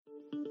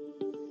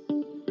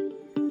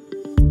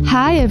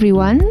Hi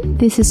everyone,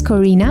 this is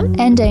Corina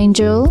and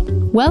Angel.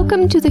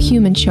 Welcome to The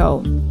Human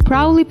Show,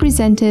 proudly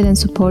presented and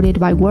supported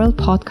by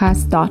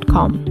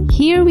worldpodcast.com.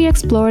 Here we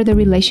explore the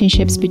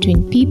relationships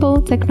between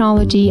people,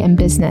 technology, and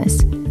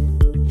business.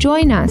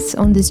 Join us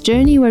on this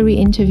journey where we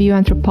interview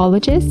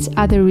anthropologists,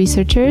 other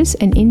researchers,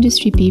 and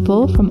industry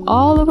people from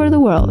all over the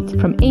world,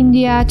 from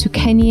India to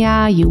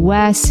Kenya,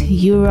 US,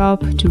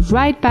 Europe, to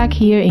right back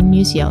here in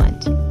New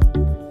Zealand.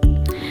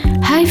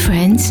 Hi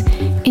friends!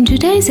 In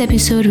today's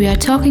episode we are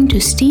talking to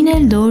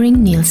Stine Louring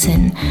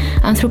Nielsen,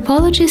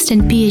 anthropologist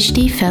and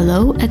PhD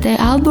fellow at the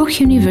Aalborg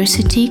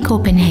University,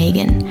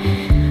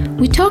 Copenhagen.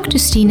 We talked to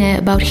Stine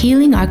about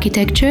healing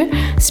architecture,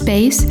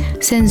 space,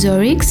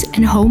 sensorics,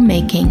 and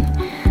homemaking.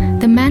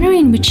 The manner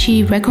in which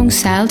she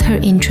reconciled her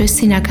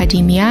interests in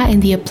academia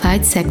and the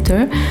applied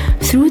sector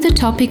through the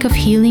topic of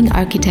healing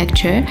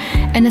architecture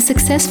and a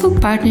successful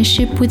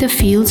partnership with the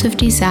fields of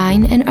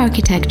design and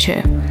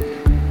architecture.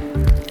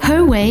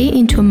 Her way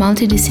into a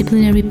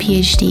multidisciplinary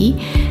PhD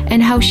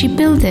and how she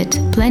built it,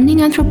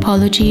 blending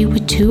anthropology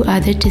with two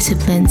other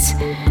disciplines.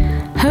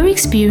 Her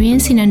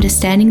experience in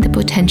understanding the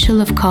potential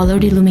of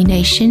colored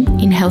illumination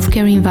in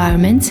healthcare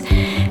environments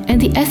and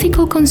the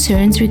ethical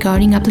concerns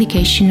regarding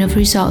application of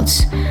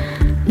results.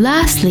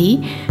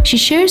 Lastly, she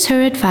shares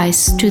her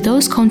advice to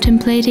those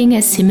contemplating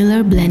a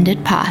similar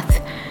blended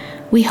path.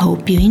 We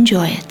hope you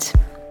enjoy it.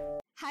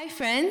 Hi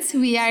friends,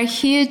 we are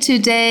here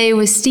today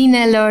with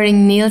Stine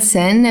Louring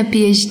Nielsen, a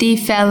PhD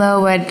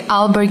fellow at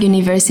Aalborg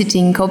University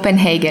in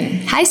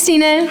Copenhagen. Hi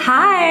Stine!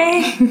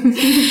 Hi!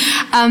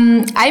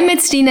 I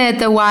met Stine at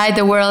the Why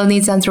the World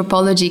Needs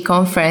Anthropology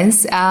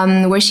conference,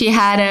 where she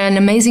had an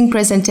amazing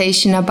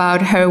presentation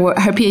about her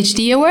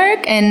PhD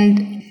work,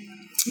 and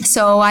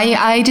so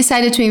I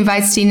decided to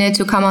invite Stine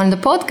to come on the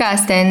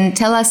podcast and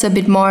tell us a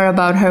bit more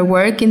about her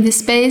work in this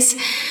space.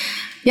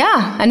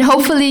 Yeah, and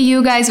hopefully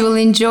you guys will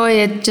enjoy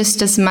it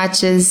just as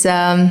much as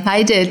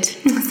I did.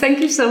 Thank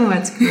you so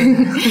much.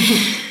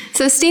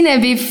 So Stine,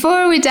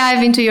 before we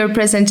dive into your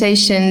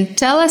presentation,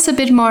 tell us a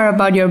bit more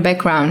about your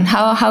background.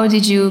 How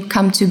did you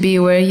come to be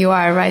where you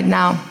are right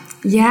now?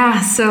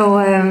 Yeah, so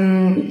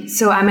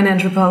I'm an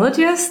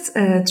anthropologist,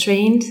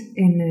 trained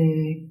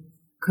in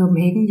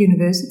Copenhagen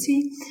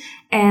University.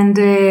 And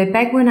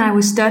back when I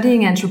was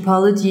studying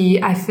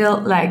anthropology, I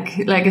felt like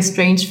a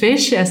strange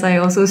fish, as I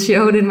also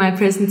showed in my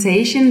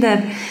presentation,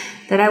 that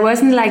I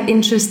wasn't like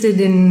interested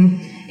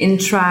in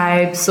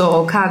tribes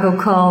or cargo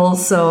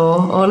cults or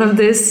all of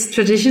this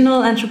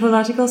traditional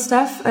anthropological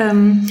stuff.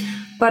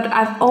 But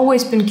I've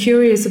always been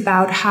curious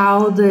about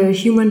how the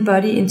human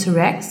body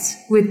interacts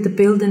with the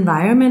built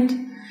environment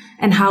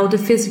and how the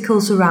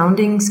physical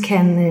surroundings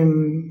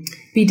can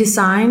be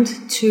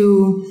designed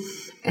to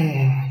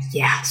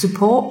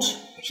support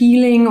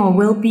healing or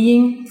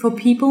well-being for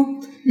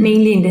people,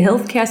 mainly in the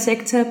healthcare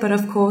sector, but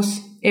of course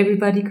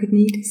everybody could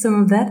need some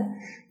of that,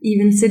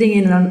 even sitting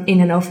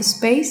in an office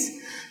space.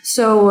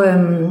 So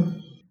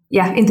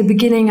in the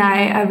beginning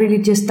I really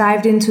just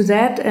dived into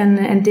that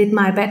and did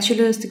my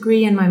bachelor's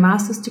degree and my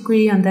master's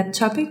degree on that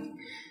topic.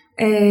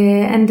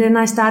 And then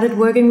I started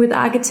working with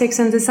architects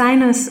and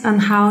designers on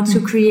how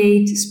to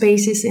create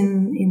spaces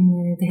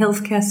in the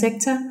healthcare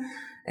sector,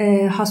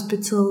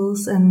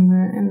 hospitals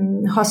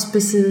and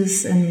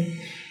hospices and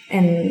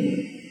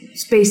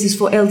spaces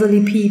for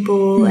elderly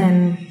people,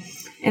 and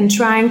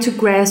trying to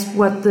grasp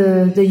what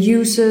the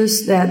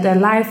users, their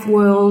life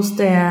worlds,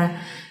 their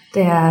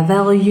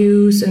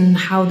values, and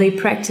how they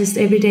practiced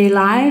everyday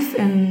life,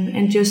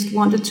 and just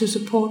wanted to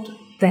support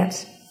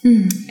that.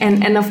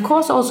 And of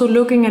course also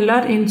looking a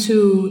lot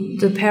into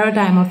the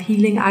paradigm of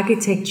healing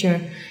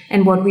architecture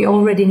and what we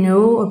already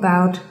know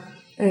about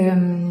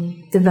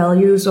the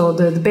values or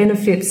the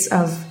benefits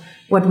of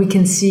what we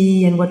can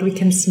see and what we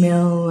can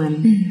smell,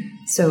 and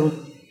so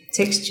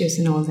textures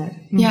and all that.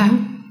 Yeah.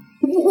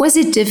 Was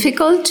it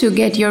difficult to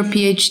get your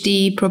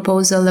PhD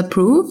proposal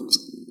approved?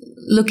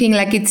 Looking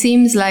like it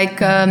seems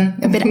like a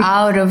bit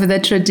out of the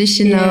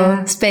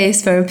traditional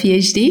space for a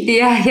PhD.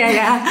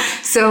 Yeah.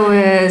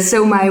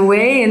 So my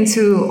way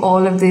into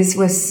all of this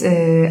was,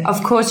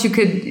 of course, you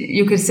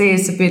could say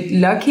it's a bit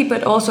lucky,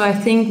 but also I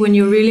think when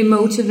you're really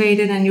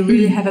motivated and you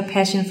really have a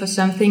passion for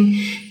something,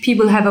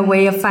 people have a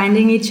way of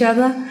finding each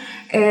other.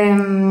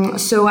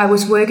 So I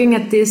was working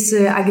at this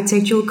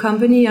architectural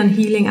company on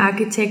healing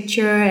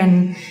architecture,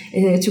 and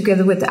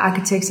together with the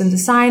architects and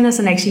designers,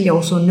 and actually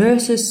also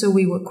nurses. So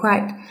we were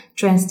quite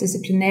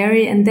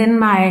transdisciplinary. And then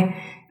my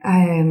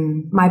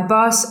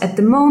boss at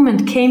the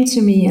moment came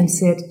to me and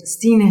said,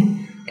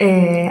 Stine,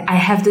 I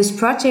have this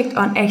project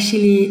on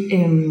actually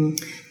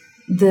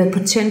the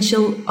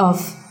potential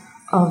of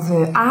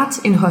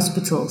art in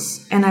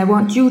hospitals, and I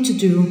want you to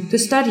do the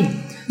study.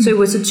 So it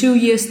was a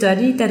 2-year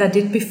study that I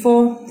did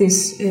before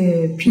this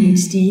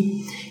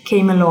PhD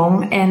came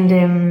along,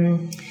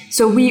 and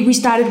so we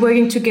started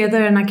working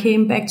together, and I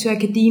came back to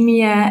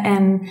academia,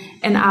 and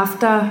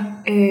after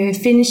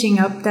finishing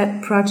up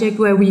that project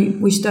where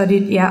we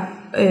studied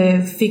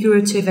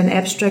figurative and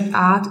abstract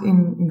art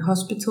in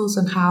hospitals,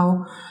 and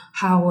how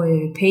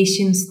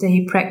patients,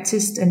 they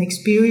practiced and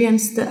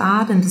experienced the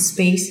art and the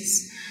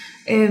spaces.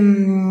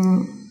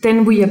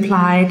 then we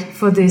applied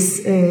for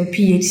this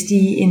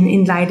PhD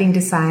in lighting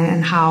design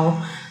and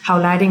how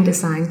lighting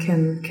design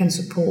can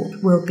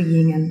support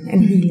well-being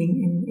and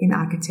healing in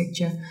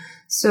architecture.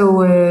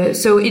 So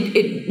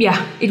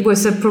it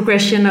was a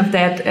progression of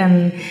that,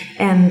 and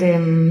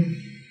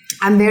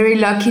I'm very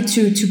lucky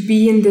to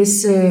be in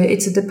this.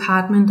 It's a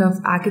department of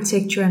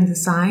architecture and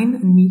design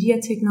and media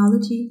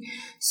technology.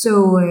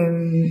 So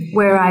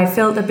where I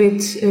felt a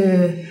bit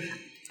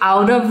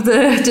out of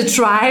the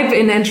tribe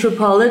in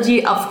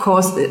anthropology. Of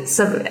course,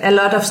 a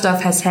lot of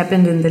stuff has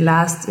happened in the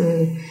last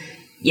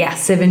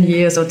 7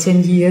 years or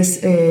 10 years,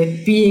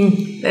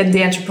 being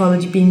the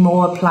anthropology being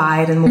more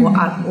applied and more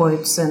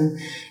artworks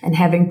and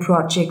having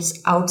projects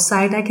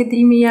outside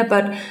academia.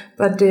 But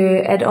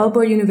at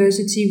Aalborg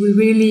University, we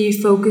really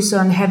focus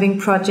on having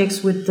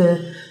projects with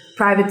the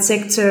private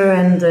sector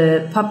and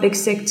the public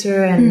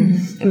sector and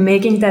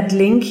making that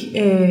link.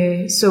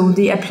 So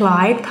the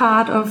applied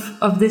part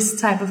of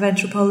this type of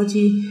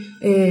anthropology,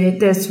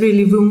 there's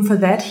really room for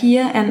that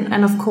here.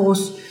 And of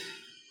course,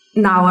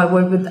 now I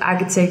work with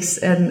architects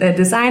and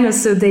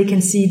designers, so they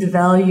can see the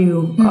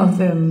value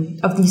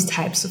of these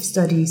types of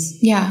studies.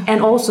 Yeah,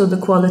 and also the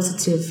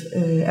qualitative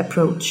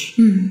approach.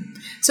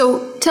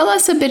 So tell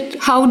us a bit.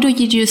 How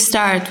did you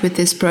start with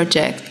this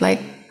project?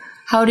 Like,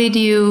 how did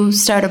you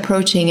start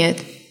approaching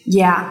it?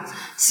 Yeah,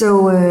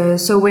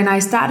 so when I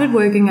started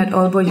working at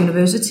Aalborg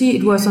University,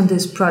 it was on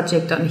this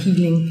project on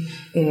healing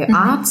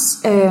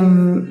arts,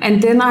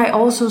 and then I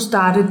also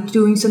started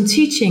doing some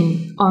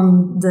teaching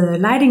on the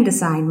lighting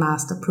design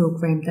master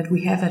program that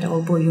we have at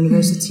Aalborg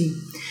University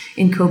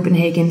in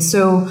Copenhagen.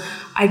 So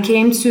I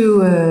came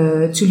to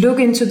look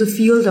into the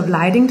field of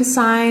lighting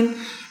design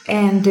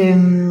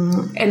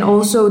and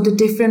also the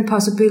different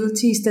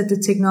possibilities that the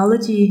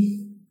technology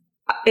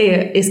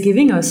is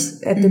giving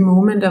us at the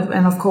moment,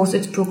 and of course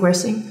it's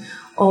progressing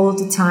all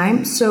the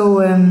time.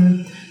 So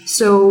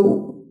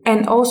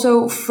and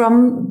also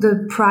from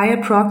the prior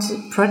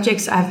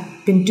projects I've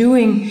been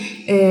doing,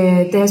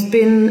 there's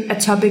been a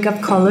topic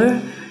of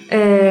color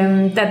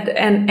that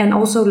and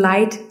also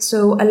light.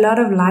 So a lot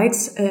of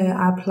lights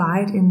are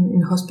applied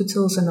in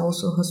hospitals and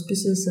also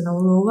hospices and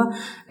all over.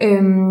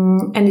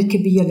 And it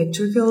could be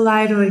electrical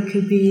light, or it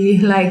could be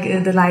like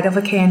the light of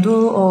a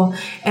candle,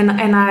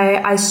 and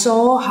I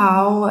saw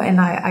how,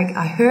 and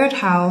I heard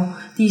how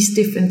these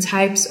different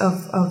types of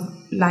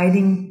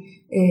lighting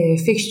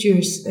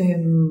fixtures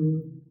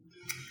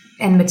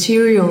and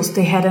materials,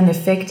 they had an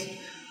effect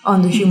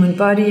on the human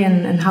body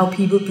and how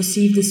people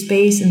perceive the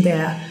space and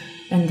their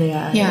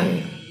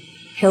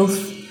health.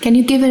 Can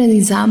you give an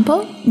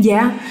example?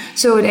 Yeah,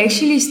 so it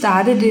actually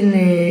started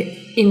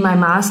in my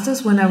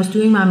master's. When I was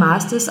doing my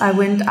master's, I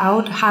went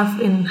out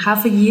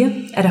half a year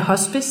at a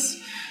hospice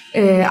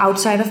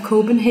outside of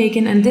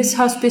Copenhagen, and this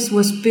hospice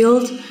was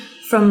built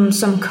from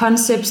some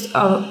concepts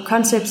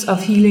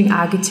of healing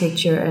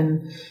architecture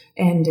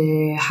and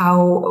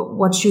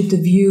what should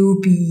the view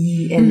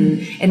be,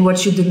 and what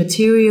should the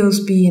materials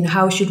be, and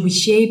how should we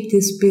shape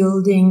this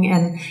building,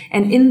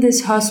 and in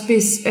this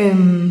hospice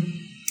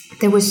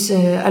there was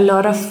a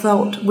lot of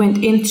thought went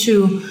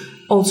into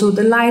also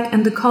the light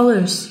and the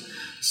colors.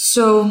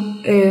 So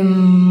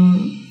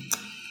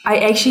I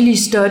actually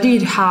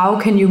studied how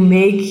can you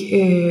make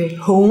a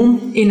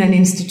home in an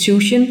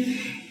institution,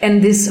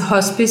 and this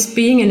hospice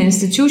being an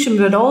institution,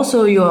 but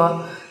also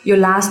your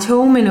last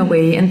home in a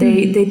way. And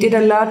they did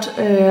a lot.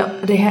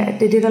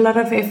 They did a lot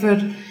of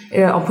effort,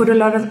 or put a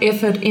lot of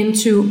effort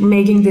into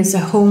making this a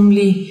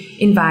homely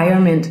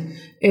environment.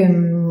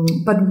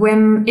 But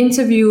when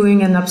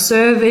interviewing and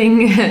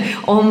observing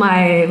all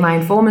my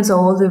informants,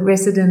 all the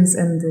residents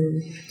and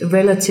the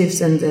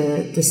relatives and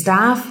the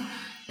staff,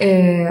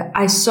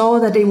 I saw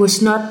that it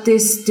was not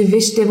this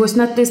division. There was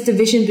not this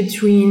division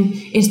between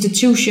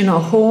institution or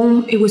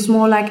home. It was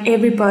more like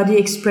everybody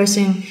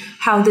expressing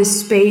how this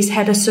space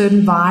had a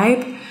certain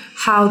vibe,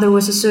 how there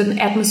was a certain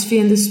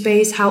atmosphere in the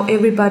space, how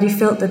everybody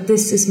felt that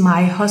this is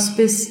my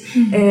hospice.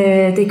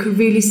 They could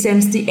really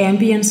sense the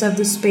ambience of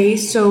the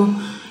space. So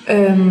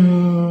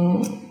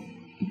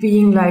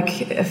being like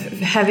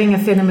having a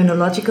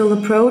phenomenological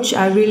approach,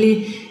 I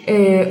really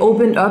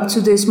opened up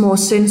to this more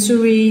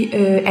sensory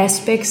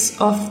aspects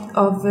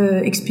of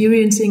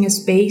experiencing a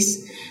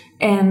space,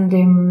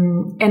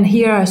 and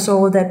here I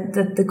saw that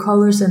the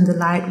colors and the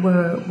light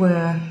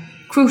were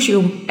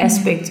crucial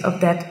aspects of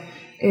that,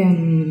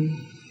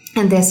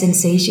 and their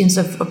sensations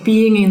of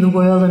being in the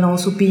world and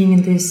also being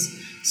in this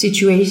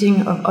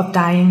situation of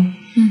dying.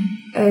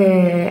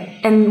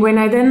 And when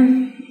I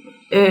then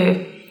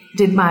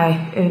did my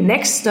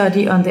next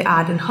study on the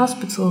art in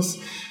hospitals,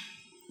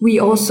 we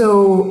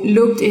also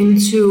looked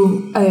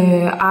into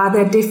are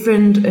there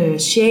different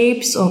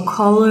shapes or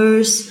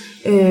colors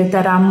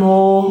that are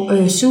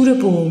more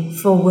suitable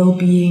for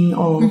well-being,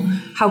 or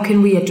how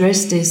can we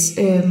address this?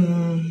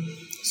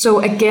 So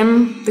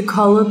again, the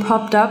color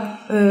popped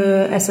up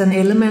as an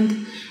element,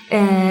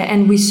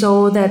 And we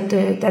saw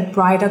that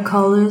brighter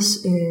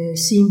colors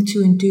seem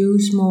to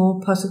induce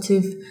more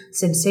positive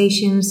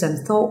sensations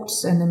and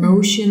thoughts and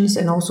emotions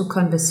and also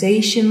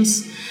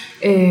conversations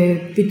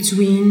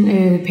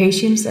between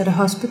patients at a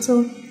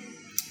hospital,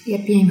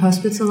 being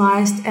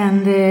hospitalized.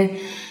 And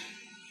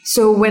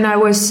so when I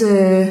was,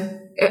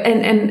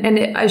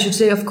 and I should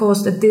say, of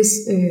course, that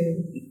this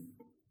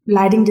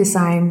lighting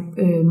design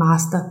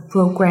master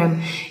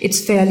program, it's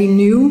fairly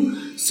new.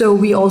 So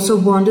we also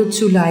wanted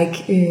to,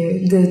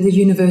 the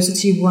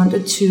university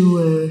wanted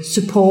to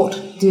support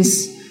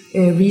this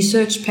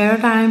research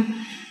paradigm.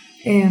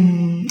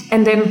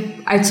 And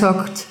then I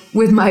talked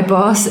with my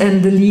boss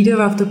and the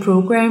leader of the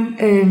program,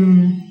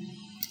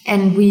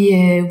 and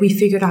we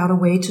figured out a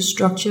way to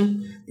structure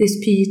this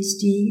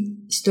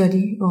PhD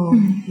study or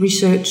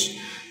research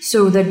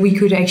so that we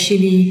could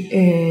actually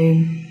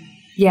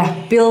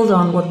build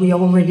on what we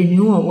already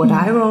knew or what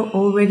I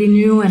already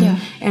knew,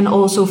 and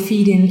also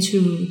feed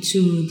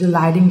into the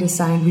lighting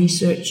design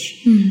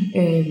research.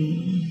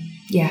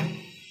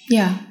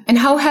 And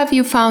how have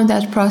you found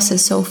that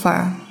process so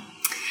far?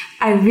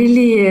 I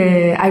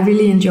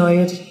really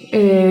enjoy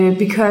it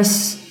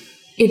because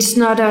it's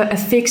not a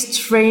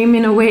fixed frame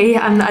in a way.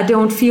 I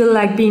don't feel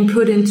like being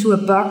put into a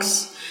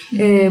box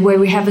where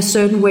we have a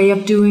certain way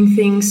of doing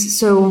things.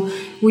 So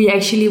we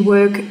actually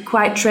work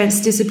quite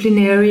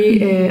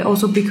transdisciplinary,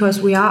 also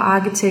because we are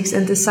architects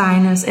and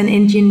designers and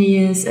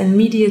engineers and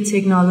media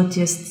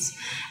technologists.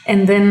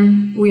 And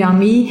then we are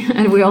me,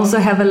 and we also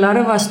have a lot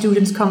of our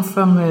students come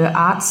from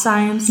art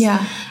science.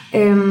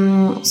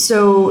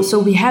 So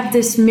we have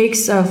this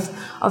mix of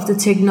the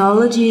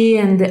technology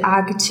and the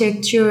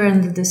architecture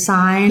and the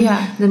design,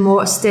 the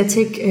more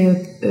aesthetic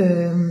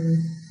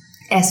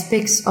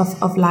aspects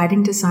of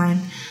lighting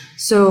design.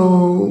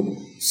 So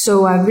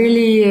I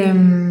really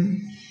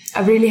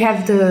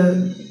have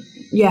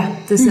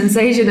the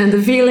sensation and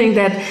the feeling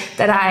that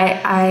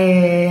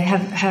I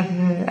have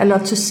a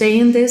lot to say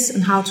in this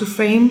and how to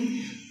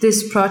frame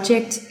this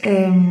project.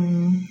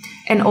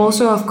 And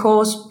also, of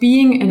course,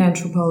 being an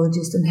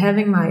anthropologist and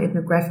having my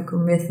ethnographical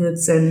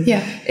methods and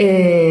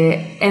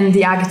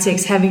the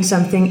architects having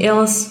something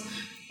else,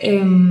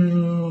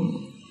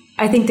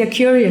 I think they're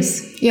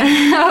curious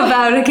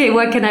about,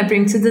 what can I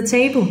bring to the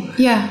table?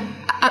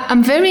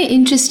 I'm very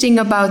interested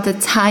about the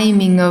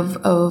timing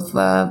of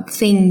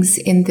things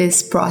in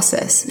this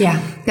process.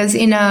 Because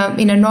in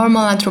a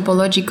normal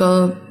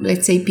anthropological,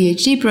 let's say,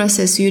 PhD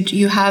process,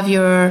 you have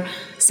your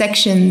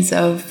sections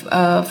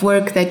of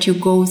work that you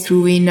go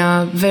through in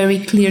a very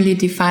clearly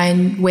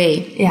defined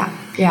way.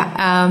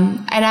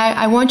 And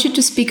I want you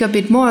to speak a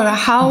bit more.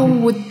 How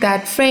would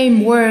that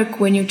frame work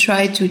when you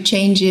try to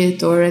change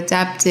it or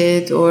adapt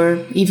it or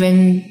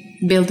even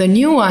build a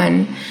new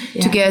one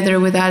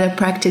together with other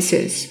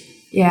practices?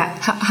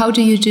 How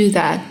do you do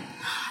that?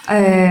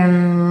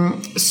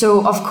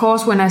 So of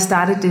course, when I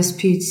started this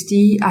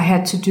PhD, I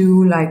had to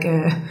do like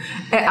an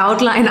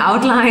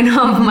outline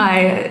of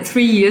my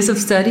 3 years of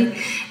study,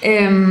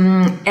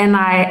 and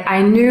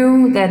I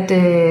knew that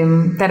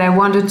I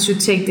wanted to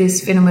take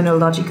this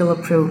phenomenological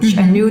approach.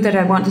 I knew that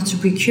I wanted to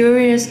be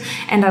curious,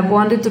 and I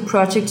wanted the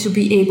project to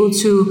be able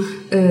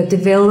to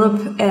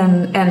develop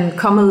and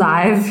come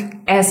alive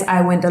as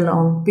I went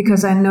along,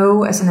 because I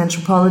know as an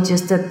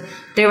anthropologist that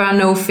there are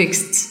no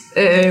fixed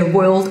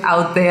world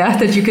out there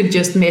that you could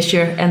just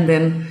measure and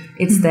then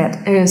it's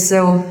that.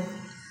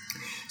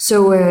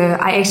 So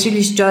I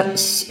actually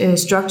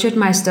structured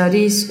my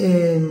studies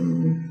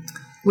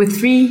with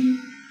 3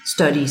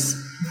 studies.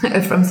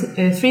 From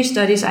 3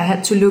 studies, I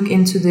had to look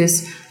into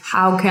this.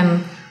 How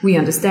can we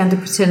understand the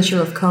potential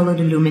of colored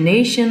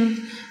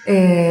illumination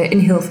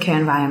in healthcare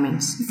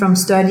environments, from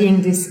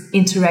studying this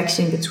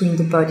interaction between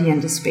the body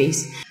and the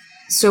space.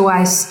 So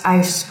I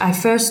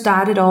first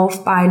started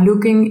off by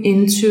looking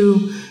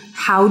into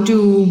how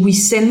do we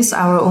sense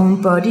our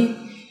own body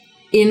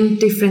in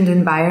different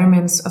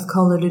environments of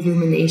colored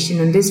illumination.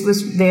 And this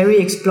was very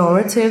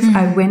explorative.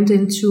 I went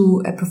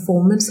into a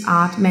performance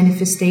art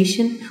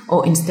manifestation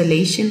or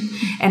installation,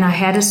 and I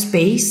had a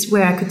space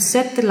where I could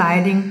set the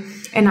lighting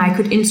and I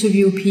could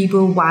interview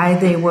people why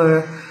they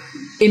were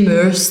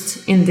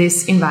immersed in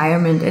this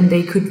environment, and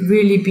they could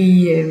really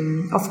be,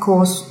 of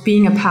course,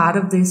 being a part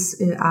of this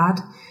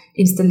art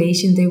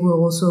installation, they were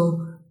also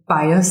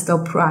biased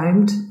or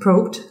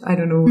probed, I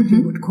don't know what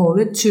you would call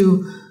it,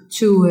 to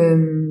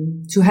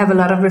have a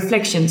lot of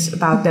reflections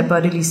about their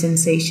bodily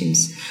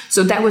sensations.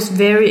 So that was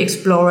very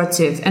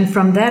explorative, and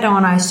from that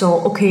on I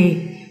saw,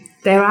 okay,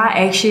 there are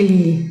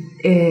actually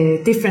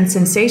different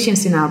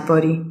sensations in our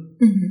body.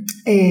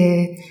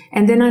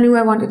 And then I knew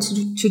I wanted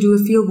to do a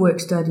fieldwork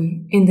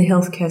study in the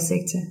healthcare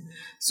sector.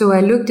 So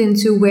I looked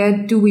into where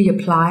do we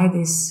apply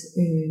this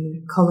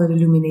colored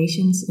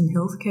illuminations in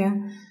healthcare,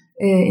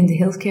 in the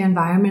healthcare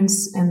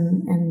environments.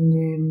 And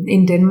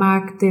in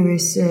Denmark, there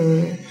is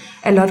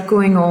a lot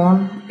going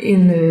on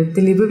in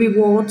delivery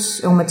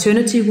wards or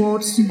maternity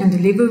wards and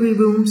delivery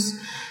rooms.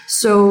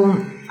 So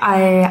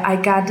I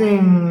got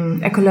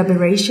a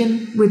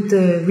collaboration with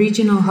the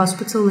regional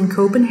hospital in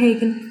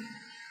Copenhagen.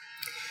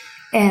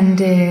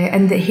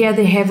 And here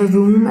they have a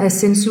room, a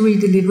sensory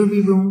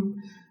delivery room.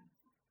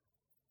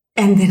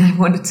 And then I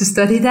wanted to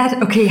study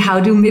that. Okay, how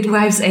do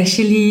midwives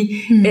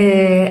actually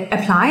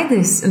apply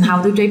this, and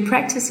how do they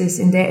practice this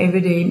in their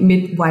everyday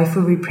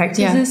midwifery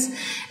practices?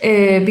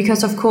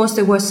 Because of course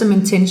there was some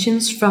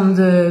intentions from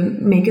the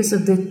makers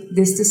of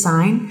this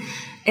design,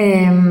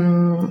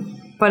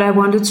 but I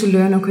wanted to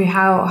learn. Okay,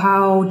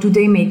 how do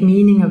they make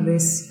meaning of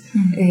this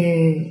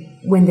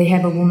when they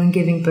have a woman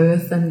giving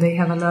birth and they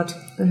have a lot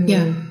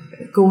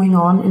going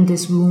on in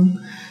this room?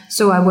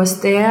 So I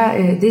was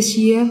there this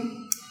year,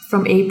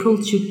 from April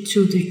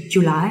to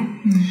July.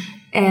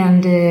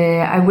 And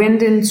I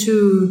went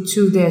into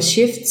their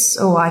shifts,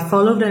 or I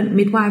followed the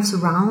midwives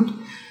around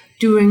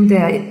during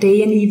their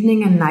day and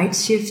evening and night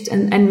shift,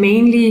 and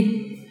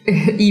mainly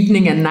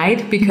evening and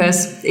night,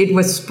 because it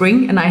was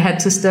spring and I had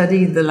to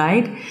study the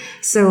light.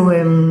 So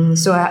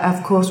I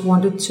of course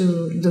wanted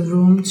the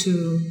room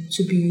to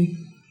be,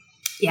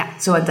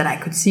 so that I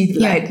could see the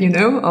light,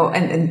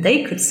 and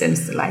they could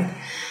sense the light.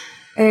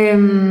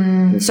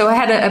 So I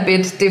had a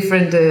bit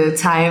different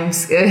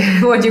times,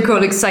 what you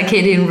call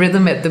circadian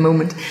rhythm at the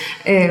moment.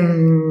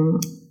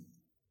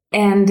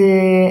 And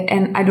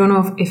I don't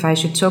know if I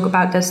should talk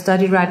about that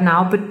study right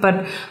now,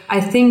 but I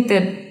think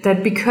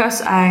that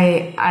because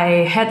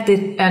I had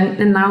it,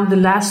 and now the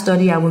last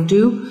study I will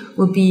do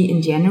will be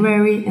in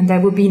January, and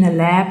that will be in a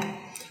lab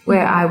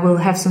where I will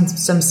have some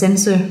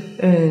sensor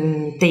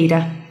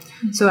data.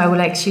 So I will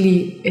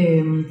actually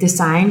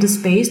design the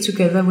space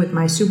together with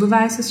my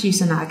supervisor. She's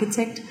an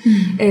architect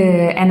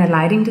and a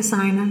lighting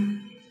designer.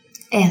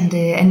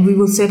 And we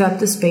will set up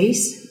the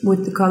space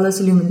with the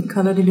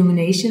colored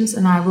illuminations,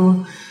 and I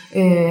will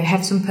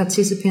have some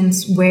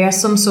participants wear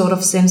some sort of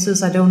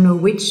sensors. I don't know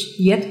which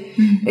yet.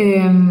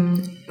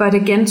 But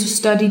again, to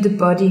study the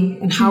body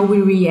and how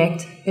we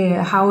react,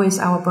 how is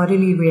our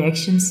bodily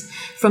reactions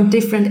from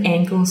different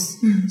angles.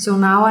 So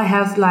now I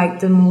have like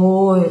the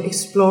more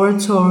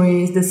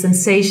exploratory, the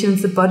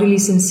sensations, the bodily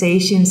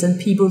sensations, and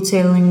people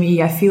telling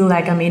me I feel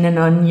like I'm in an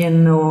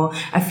onion, or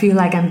I feel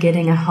like I'm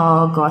getting a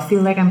hug, or I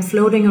feel like I'm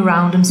floating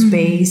around in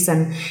space.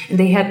 And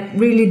they had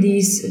really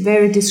these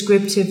very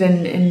descriptive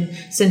and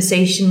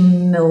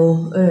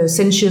sensational,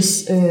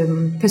 sensuous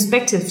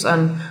perspectives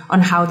on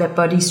how their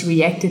bodies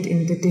reacted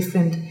in the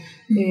different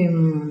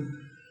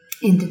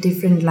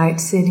light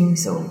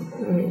settings, or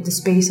the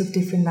space of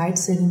different light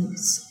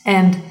settings.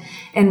 And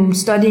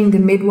studying the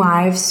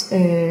midwives,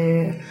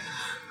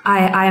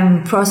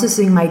 I'm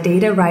processing my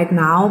data right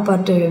now,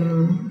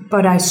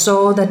 but I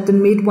saw that the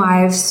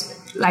midwives,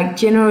 like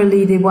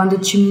generally they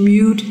wanted to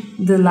mute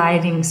the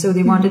lighting, so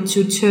they wanted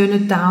to turn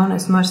it down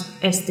as much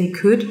as they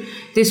could.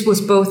 This was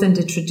both in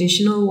the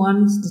traditional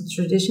ones, the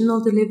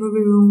traditional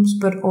delivery rooms,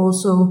 but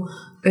also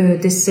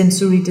this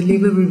sensory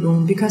delivery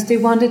room, because they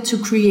wanted to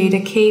create a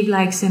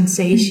cave-like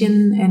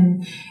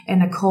sensation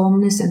and a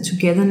calmness and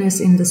togetherness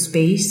in the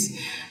space.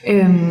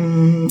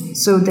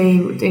 So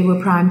they were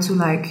primed to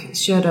like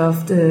shut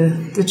off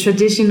the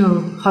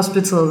traditional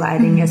hospital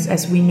lighting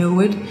as we know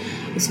it.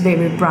 It's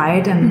very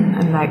bright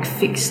and like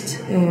fixed.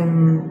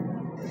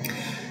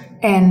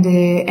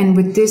 And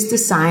with this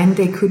design,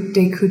 they could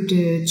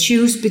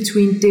choose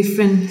between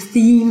different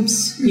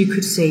themes, you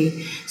could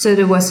say. So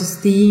there was a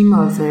theme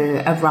of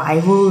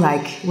arrival,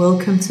 like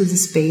welcome to the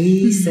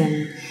space,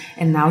 and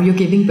now you're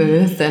giving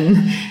birth, and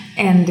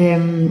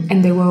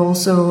there were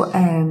also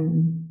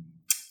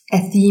a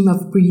theme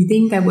of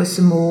breathing that was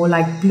more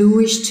like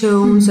bluish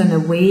tones and a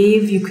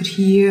wave you could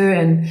hear,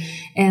 and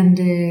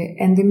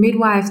the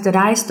midwives that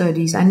I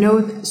studied, I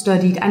know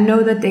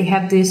that they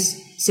have this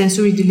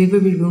sensory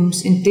delivery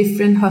rooms in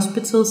different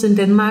hospitals in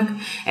Denmark,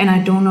 and I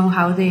don't know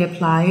how they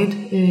apply it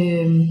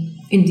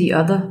in the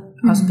other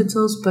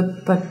hospitals,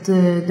 but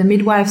the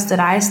midwives that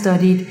I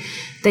studied,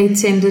 they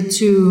tended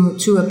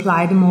to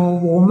apply the more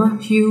warmer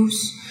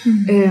hues,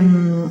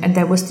 and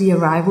that was the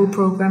arrival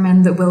program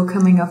and the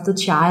welcoming of the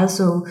child,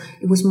 so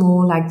it was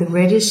more like the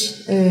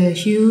reddish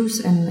hues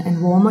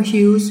and warmer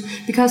hues,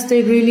 because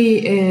they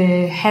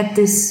really had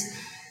this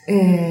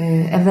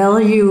a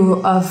value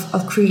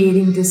of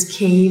creating this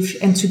cave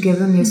and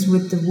togetherness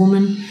with the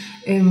woman,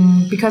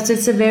 because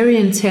it's a very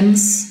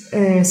intense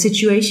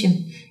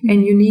situation,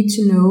 and you need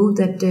to know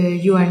that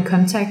you are in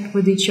contact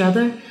with each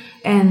other,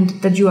 and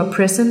that you are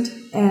present,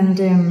 and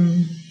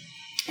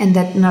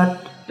that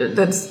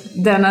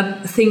there are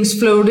not things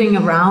floating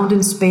around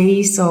in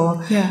space,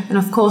 and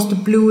of course the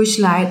bluish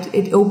light,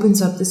 it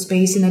opens up the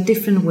space in a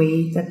different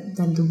way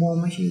than the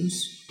warmer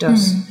hues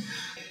does.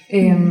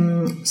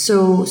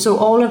 So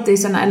all of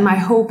this, and my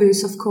hope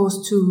is, of course,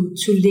 to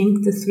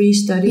link the three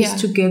studies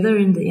together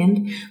in the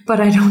end.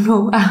 But I don't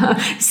know.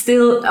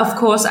 Still, of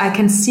course, I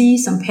can see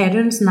some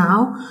patterns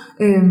now.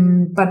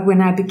 But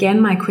when I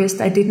began my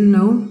quest, I didn't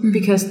know,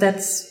 because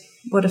that's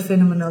what a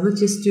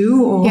phenomenologist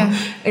do.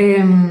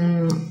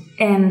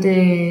 And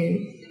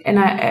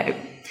I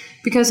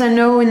because I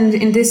know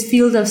in this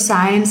field of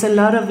science, a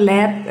lot of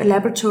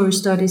laboratory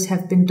studies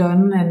have been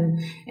done,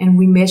 and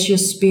we measure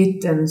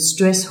spit and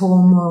stress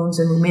hormones,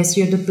 and we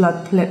measure the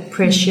blood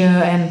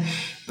pressure,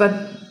 but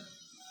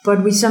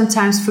But we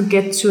sometimes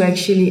forget to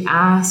actually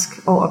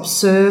ask or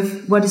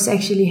observe what is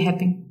actually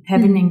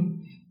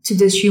happening to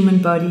this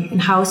human body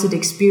and how is it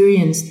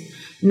experienced.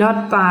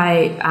 Not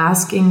by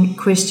asking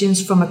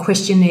questions from a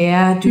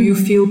questionnaire. Do you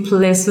feel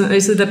pleasant?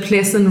 Is it a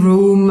pleasant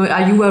room?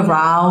 Are you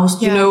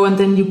aroused? You know, and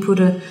then you put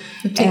a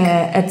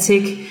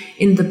tick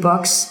in the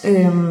box.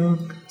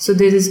 So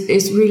this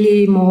is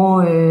really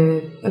more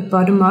a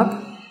bottom up,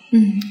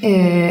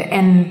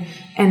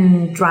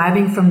 and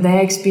driving from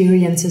their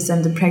experiences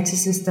and the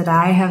practices that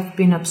I have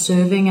been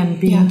observing and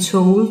being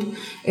told.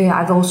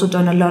 I've also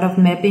done a lot of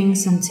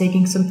mappings and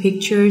taking some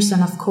pictures,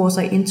 and of course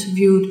I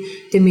interviewed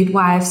the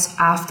midwives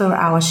after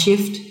our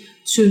shift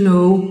to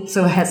know.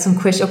 So I had some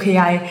questions. Okay,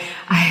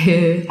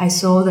 I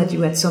saw that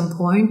you at some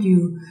point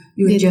you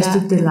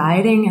adjusted the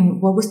lighting,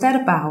 and what was that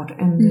about,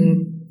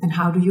 and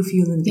how do you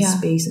feel in this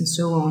space, and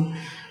so on.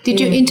 Did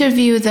you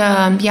interview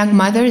the young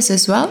mothers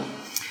as well?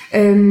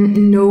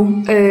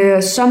 No.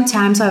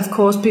 Sometimes, of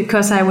course,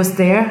 because I was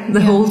there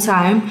the whole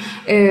time,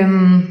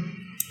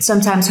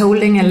 sometimes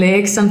holding a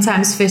leg,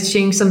 sometimes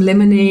fetching some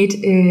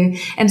lemonade,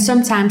 and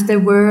sometimes there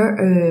were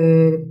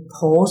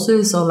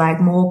pauses or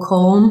like more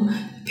calm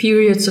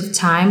periods of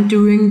time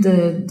during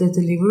the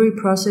delivery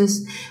process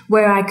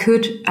where I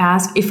could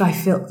ask if I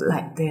felt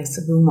like there's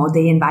a room, or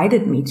they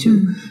invited me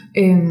to,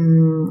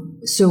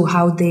 so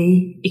how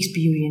they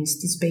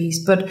experienced the space.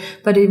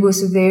 But it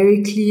was a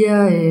very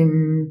clear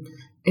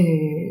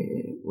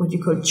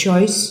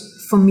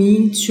choice for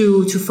me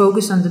to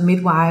focus on the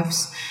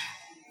midwives,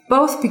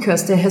 both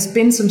because there has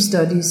been some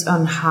studies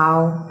on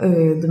how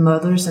the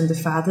mothers and the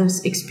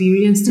fathers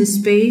experience this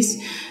space,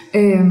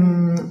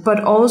 but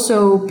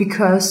also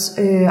because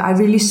I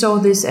really saw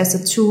this as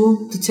a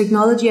tool, the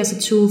technology as a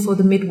tool for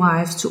the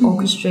midwives to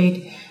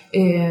orchestrate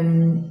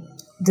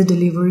the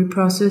delivery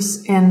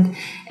process, and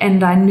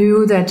I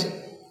knew that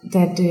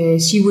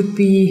she would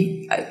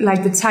be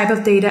like the type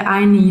of data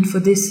I need for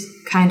this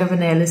kind of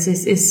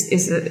analysis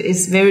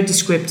is very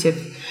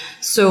descriptive.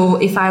 So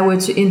if I were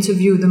to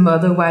interview the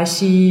mother while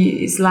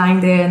she is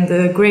lying there in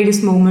the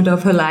greatest moment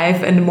of her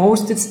life and the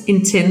most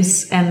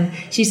intense, and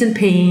she's in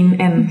pain,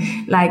 and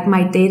like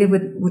my data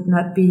would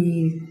not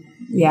be,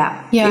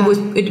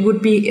 it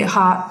would be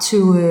hard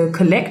to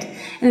collect,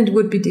 and it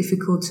would be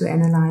difficult to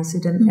analyze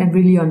it and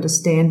really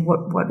understand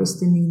what is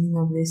the meaning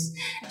of this.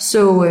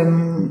 So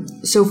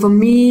for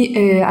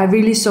me, I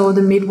really saw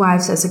the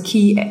midwives as a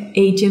key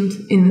agent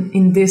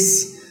in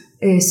this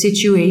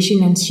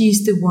situation, and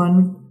she's the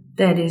one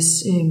that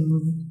is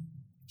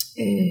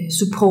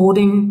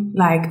supporting,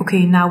 like,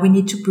 okay, now we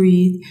need to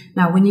breathe,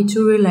 now we need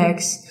to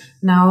relax,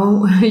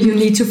 now you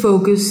need to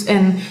focus.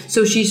 And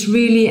so she's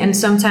really, and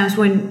sometimes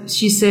when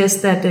she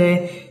says that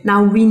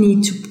now we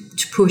need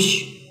to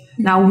push,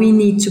 now we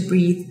need to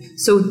breathe,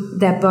 so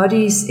their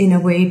bodies in a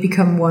way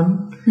become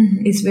one.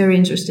 It's very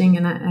interesting,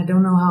 and I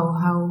don't know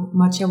how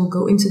much I will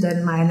go into that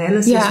in my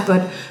analysis,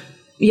 but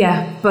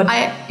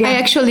I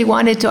actually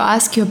wanted to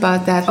ask you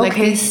about that, like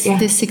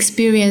this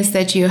experience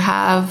that you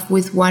have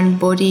with one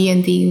body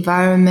and the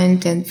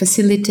environment and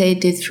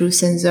facilitated through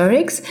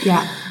sensorics.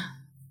 Yeah.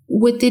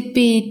 Would it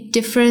be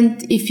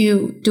different if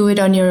you do it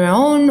on your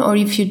own, or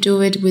if you do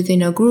it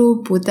within a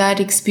group? Would that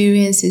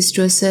experiences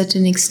to a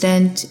certain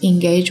extent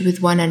engage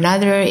with one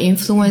another,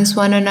 influence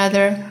one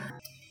another?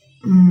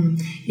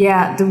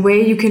 Yeah, the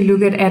way you can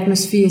look at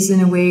atmospheres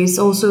in a way is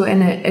also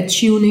a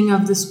tuning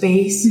of the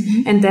space,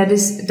 and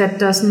that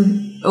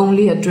doesn't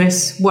only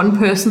address one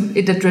person,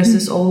 it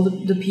addresses all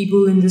the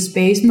people in the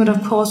space. But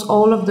of course,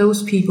 all of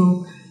those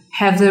people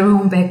have their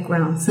own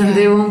backgrounds and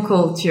their own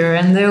culture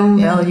and their own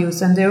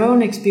values and their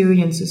own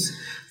experiences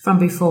from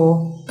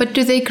before. But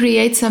do they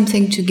create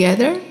something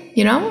together?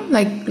 You know,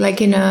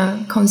 like in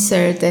a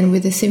concert and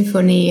with a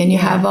symphony, and you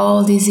have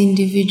all these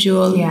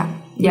individual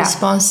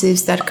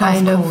responses that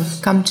kind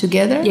of come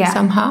together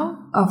somehow?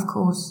 Of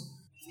course.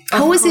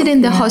 How was it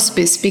in the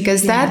hospice?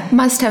 Because that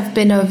must have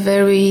been a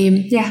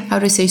very,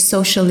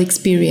 social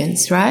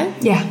experience, right?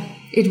 Yeah,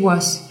 it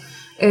was.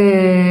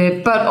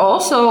 But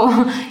also,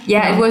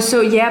 it was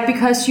so,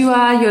 because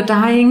you're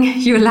dying,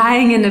 you're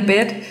lying in a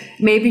bed,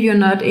 maybe you're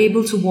not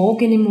able to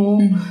walk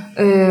anymore.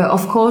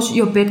 Of course,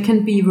 your bed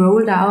can be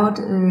rolled out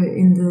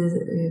in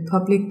the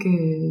public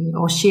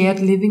or shared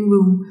living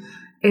room.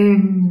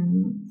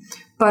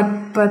 But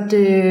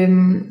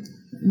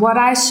what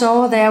I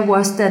saw there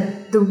was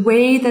that the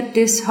way that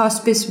this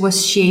hospice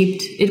was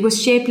shaped, it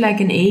was shaped like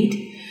an 8,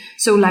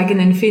 so like an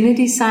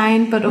infinity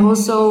sign, but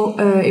also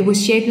it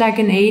was shaped like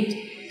an 8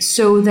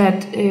 so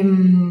that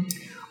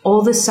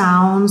all the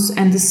sounds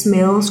and the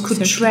smells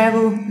could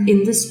travel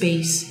in the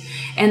space,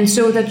 and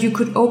so that you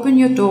could open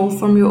your door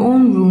from your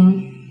own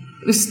room,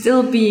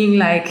 still being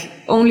like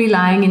only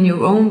lying in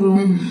your own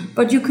room,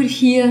 but you could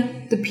hear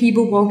the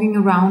people walking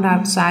around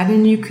outside,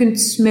 and you could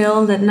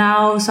smell that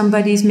now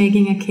somebody's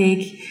making a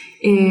cake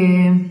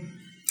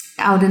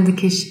out in the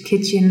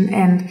kitchen,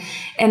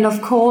 and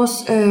of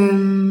course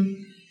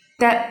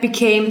that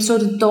became, so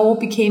the door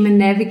became a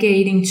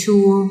navigating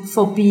tool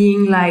for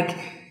being like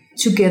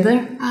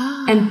together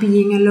and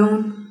being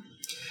alone.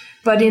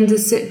 But in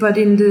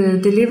the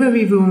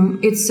delivery room,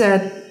 it's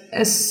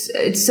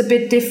a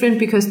bit different,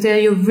 because there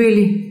you're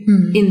really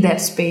in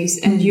that space,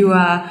 and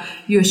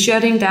you're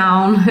shutting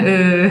down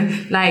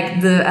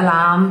like the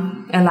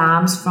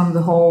alarms from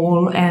the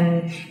hall,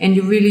 and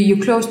you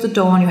close the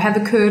door, and you have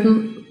a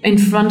curtain in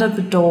front of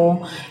the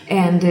door,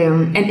 and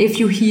if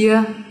you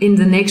hear in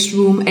the next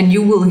room, and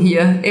you will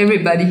hear,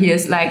 everybody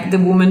hears, like the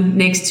woman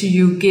next to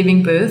you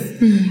giving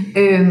birth,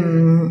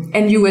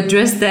 and you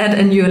address that,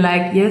 and you're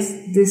like, yes,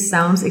 this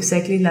sounds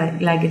exactly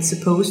like it's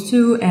supposed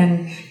to,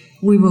 and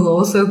we will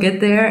also get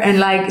there. And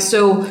like,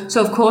 so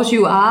of course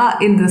you are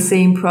in the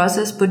same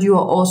process, but you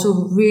are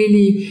also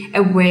really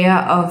aware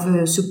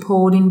of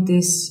supporting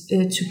this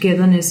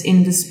togetherness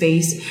in the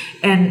space.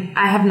 And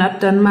I have not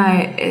done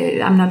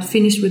I'm not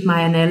finished with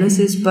my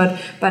analysis, but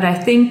I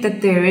think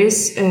that there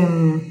is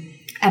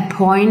a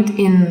point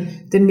in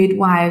the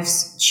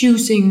midwives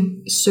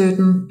choosing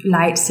certain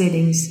light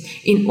settings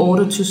in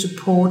order to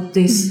support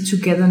this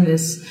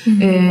togetherness.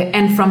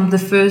 And from the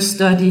first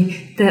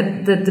study,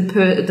 that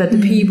the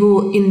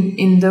people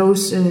in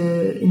those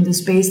in the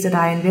space that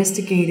I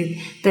investigated,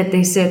 that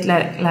they said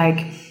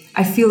like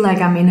I feel like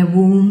I'm in a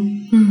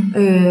womb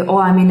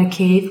or I'm in a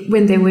cave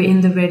when they were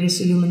in the reddish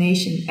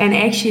illumination. And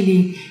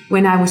actually,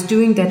 when I was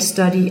doing that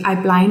study, I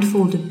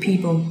blindfolded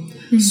people.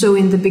 So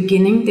in the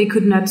beginning, they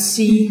could not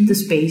see the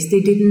space. They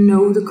didn't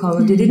know the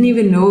color. They didn't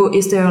even know,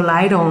 is there a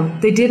light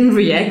on? They didn't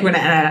react when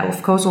I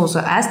of course, also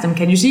asked them,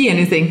 can you see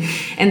anything?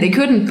 And they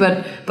couldn't,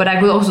 but I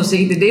could also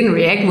see they didn't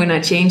react when I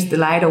changed the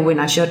light or when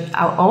I shut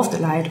off the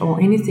light or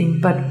anything.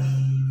 But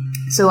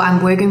so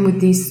I'm working with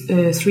these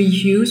 3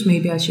 hues.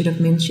 Maybe I should have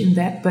mentioned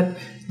that, but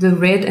the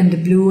red and the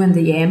blue and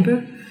the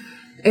amber.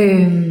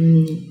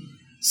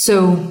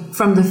 So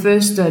from the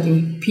first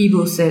study,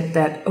 people said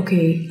that,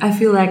 okay, I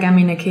feel like I'm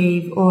in a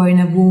cave or in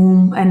a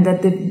womb, and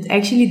that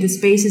actually the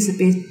space is a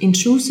bit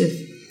intrusive.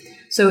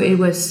 So it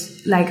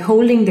was like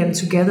holding them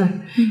together.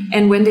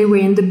 And when they were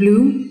in the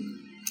blue,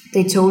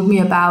 they told me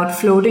about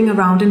floating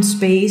around in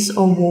space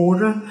or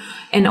water.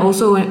 And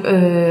also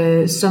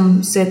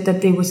some said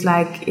that they was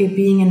like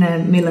being in a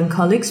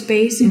melancholic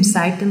space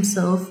inside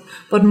themselves,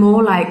 but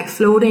more like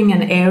floating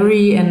and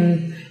airy,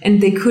 and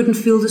they couldn't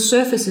feel the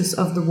surfaces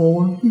of the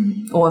wall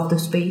or of the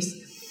space.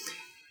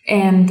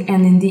 And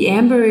in the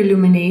amber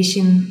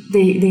illumination,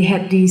 they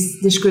had this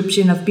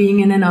description of being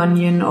in an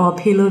onion, or a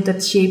pillow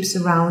that shapes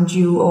around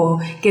you, or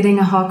getting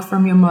a hug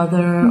from your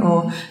mother,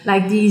 or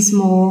like these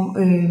more,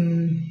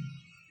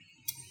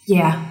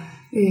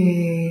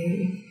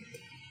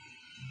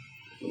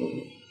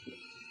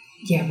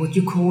 what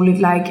you call it,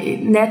 like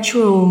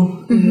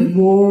natural,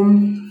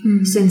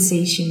 warm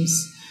sensations.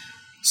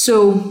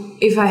 So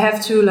if I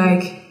have to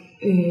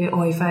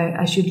or if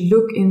I should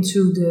look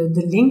into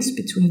the links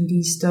between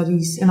these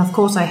studies, and of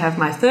course I have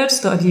my third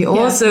study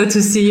also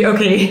to see,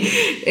 okay,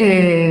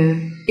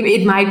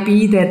 it might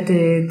be that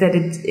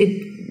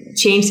it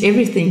changed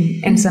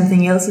everything and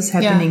something else is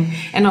happening.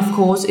 And of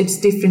course it's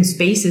different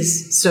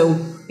spaces, so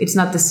it's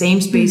not the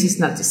same space, it's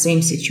not the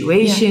same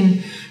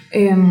situation.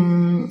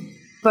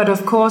 But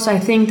of course I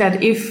think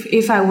that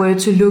if I were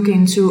to look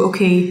into,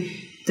 okay,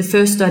 the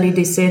first study,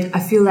 they said, I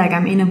feel like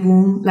I'm in a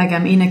womb, like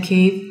I'm in a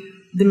cave.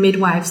 The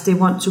midwives, they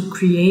want to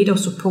create or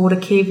support a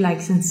cave-like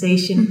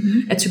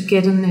sensation, a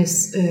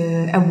togetherness,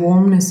 a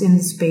warmness in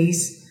the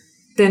space.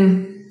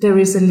 Then there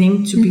is a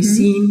link to be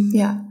seen.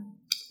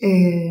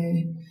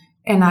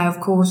 And I,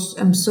 of course,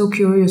 am so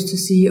curious to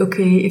see,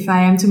 okay, if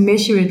I am to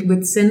measure it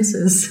with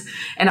sensors,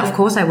 and of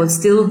course I will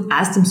still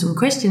ask them some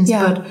questions,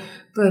 but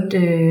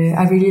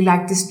I really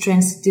like this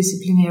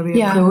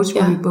transdisciplinary approach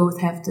where we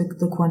both have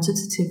the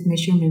quantitative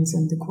measurements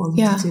and the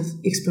qualitative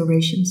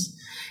explorations.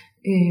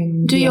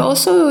 Do you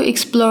also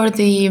explore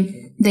the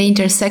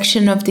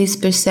intersection of these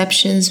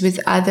perceptions with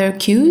other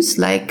cues,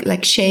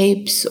 like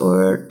shapes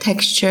or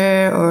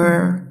texture,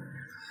 or?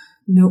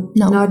 No,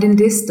 not in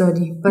this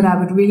study, but I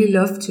would really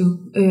love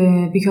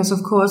to, because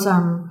of course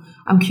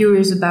I'm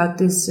curious about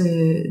this,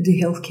 the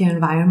healthcare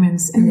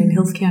environments, and in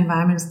healthcare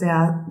environments there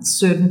are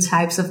certain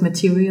types of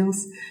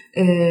materials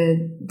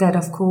that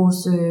of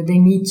course the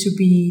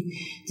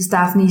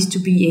staff needs to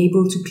be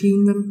able to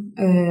clean them.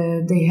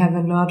 They have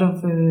a lot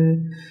of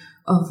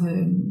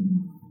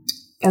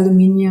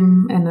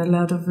aluminium and a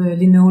lot of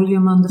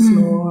linoleum on the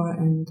floor,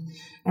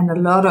 and a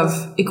lot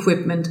of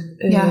equipment,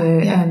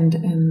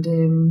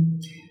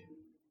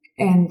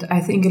 and I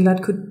think a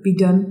lot could be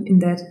done in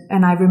that.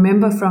 And I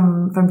remember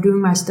from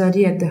doing my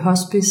study at the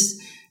hospice,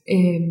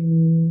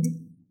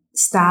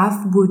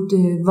 staff would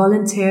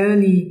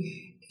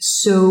voluntarily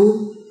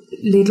sew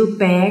little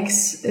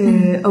bags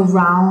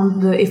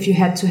around if you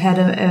had to have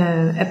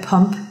a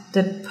pump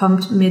that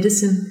pumped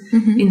medicine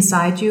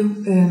inside you.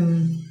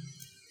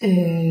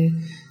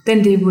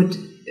 Then they would,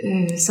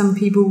 some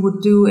people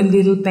would do a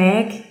little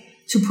bag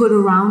to put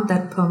around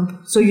that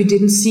pump, so you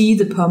didn't see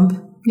the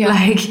pump.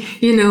 Like,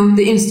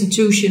 the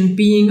institution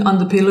being on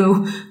the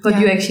pillow, but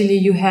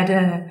you had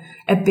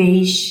a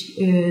beige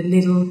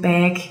little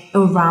bag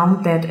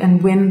around that,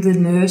 and when the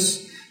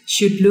nurse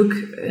should look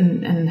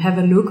and have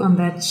a look on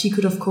that, she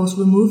could of course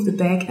remove the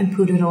bag and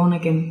put it on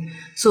again.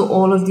 So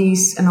all of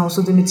these, and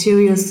also the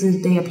materials,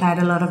 they applied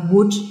a lot of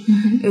wood.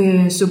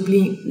 So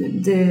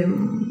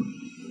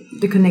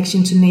the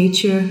connection to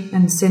nature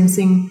and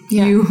sensing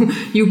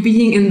you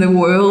being in the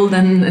world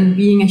and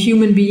being a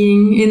human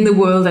being in the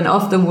world and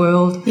of the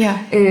world.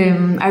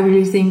 I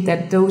really think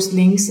that those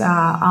links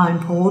are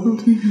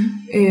important.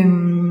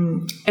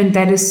 And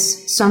that is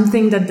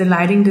something that the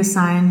lighting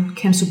design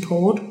can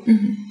support.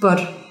 But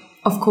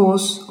of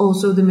course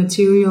also the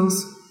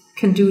materials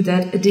can do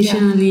that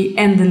additionally,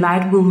 and the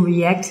light will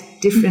react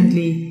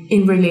differently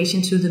in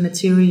relation to the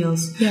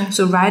materials.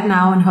 So right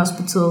now in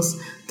hospitals,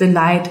 the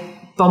light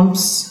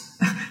bumps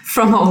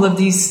from all of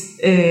these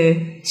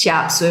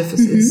sharp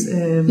surfaces.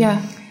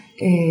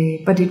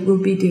 But it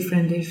will be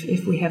different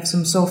if we have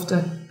some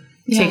softer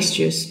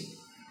textures.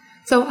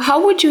 So how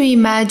would you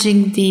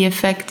imagine the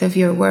effect of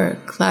your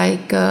work?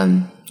 Like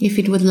if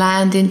it would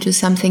land into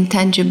something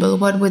tangible,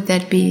 what would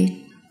that be?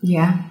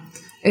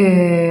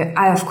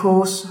 I of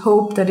course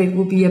hope that it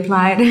will be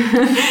applied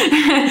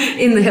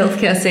in the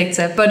healthcare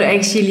sector, but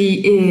actually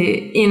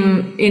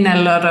in a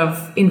lot of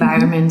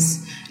environments.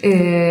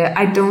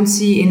 I don't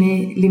see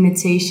any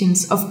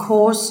limitations. Of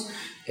course,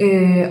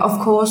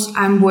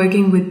 I'm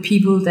working with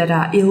people that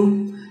are ill,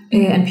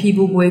 and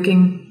people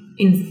working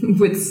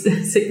with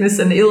sickness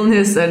and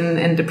illness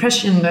and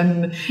depression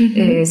and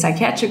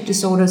psychiatric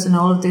disorders and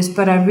all of this.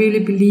 But I really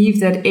believe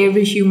that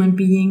every human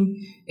being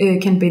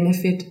can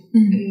benefit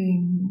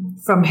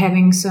from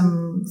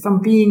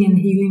from being in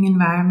healing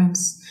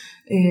environments.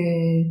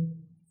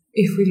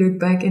 If we look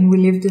back and we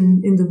lived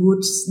in the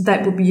woods,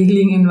 that would be a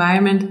healing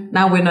environment.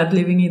 Now we're not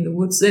living in the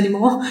woods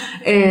anymore.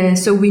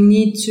 So we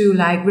need to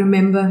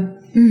remember,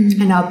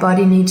 and our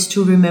body needs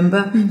to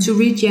remember to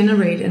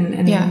regenerate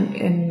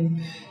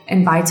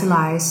and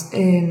vitalize.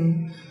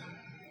 And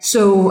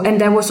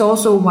that was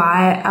also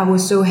why I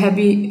was so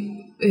happy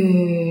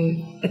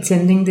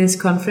attending this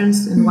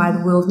conference, and why the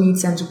world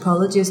needs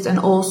anthropologists, and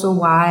also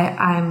why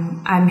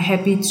I'm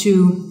happy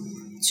to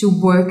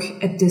work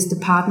at this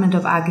department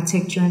of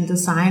architecture and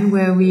design,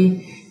 where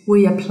we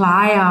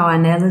apply our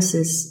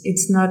analysis.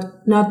 It's not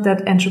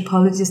that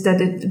anthropologists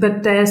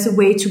but there's a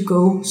way to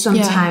go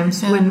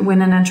sometimes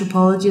when an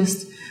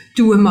anthropologist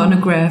do a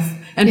monograph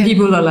and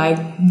people are like,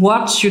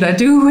 what should I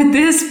do with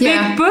this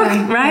big book,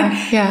 right?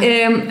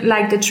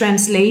 Like the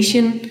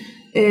translation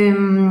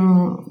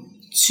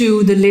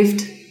to the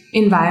lived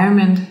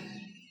environment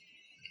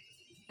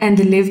and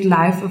the lived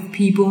life of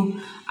people.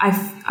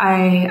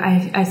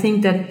 I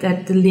think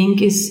that the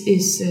link is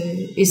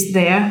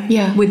there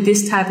with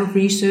this type of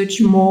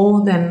research,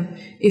 more than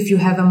if you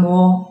have a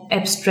more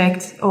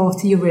abstract or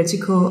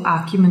theoretical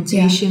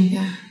argumentation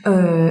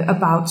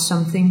about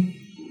something,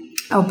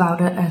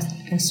 about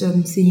a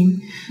certain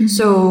theme.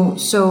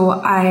 So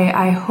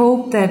I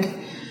hope that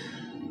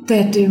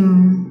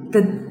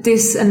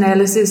this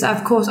analysis,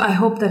 of course, I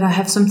hope that I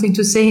have something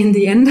to say in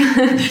the end,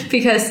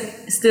 because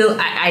still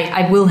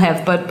I will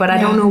have, but I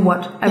don't know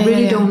what. I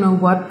really don't know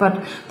what,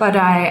 but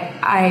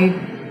I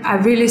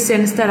really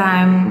sense that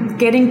I'm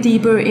getting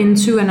deeper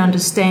into an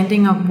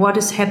understanding of what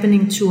is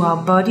happening to our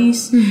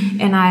bodies,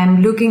 and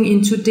I'm looking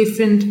into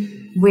different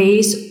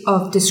ways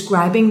of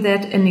describing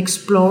that and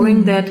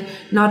exploring that,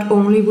 not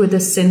only with a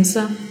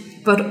sensor,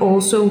 but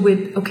also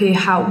with,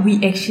 how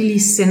we actually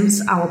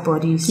sense our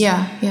bodies.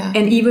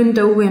 And even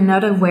though we're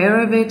not aware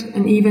of it,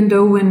 and even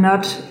though we're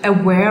not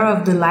aware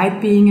of the light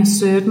being a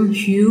certain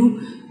hue,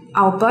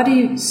 our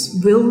bodies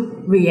will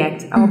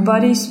react. Our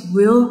bodies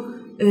will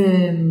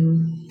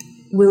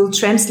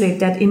translate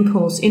that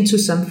impulse into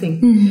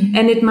something.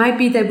 And it might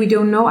be that we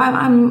don't know.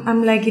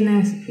 I'm like in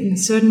a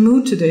certain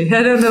mood today.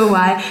 I don't know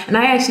why. And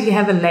I actually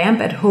have a lamp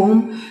at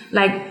home.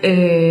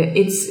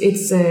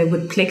 It's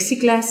with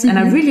plexiglass, and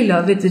I really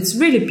love it. It's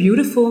really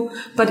beautiful.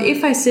 But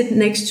if I sit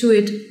next to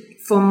it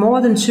for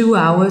more than 2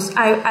 hours,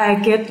 I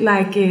get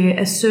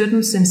a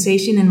certain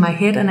sensation in my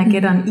head, and I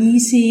get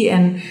uneasy,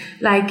 and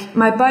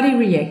my body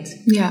reacts.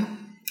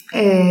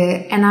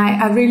 And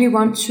I really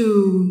want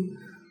to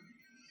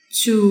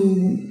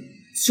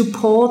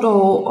support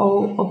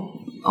or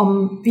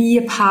be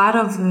a part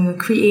of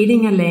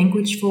creating a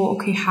language for,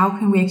 how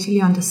can we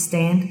actually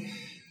understand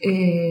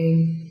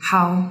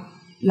how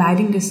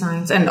lighting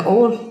designs, and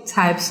all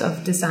types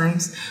of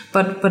designs,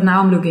 but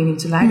now I'm looking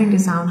into lighting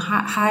design.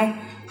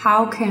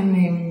 How can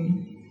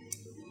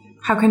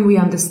we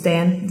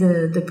understand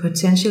the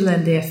potential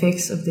and the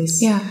effects of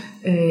this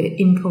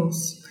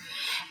impulse?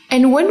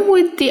 And when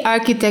would the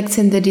architects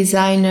and the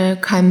designer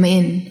come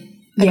in?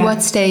 At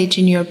what stage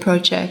in your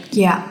project?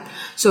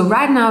 So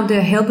right now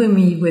they're helping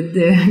me with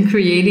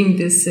creating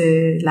this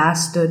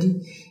last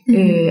study.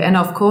 And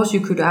of course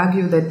you could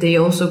argue that they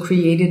also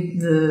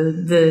created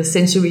the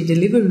sensory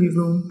delivery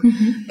room.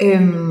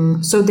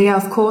 So they are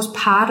of course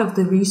part of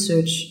the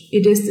research.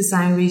 It is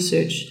design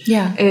research.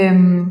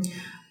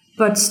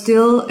 But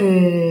still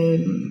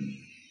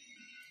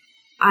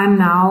I'm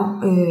now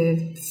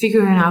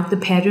figuring out the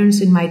patterns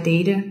in my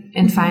data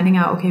and finding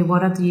out,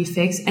 what are the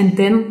effects. And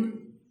then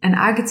an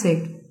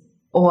architect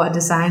or a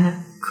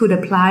designer could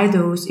apply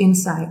those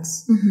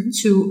insights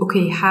to,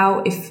 okay,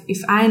 how,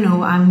 if I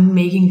know I'm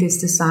making this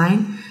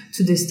design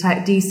to these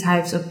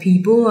types of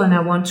people, and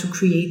I want to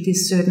create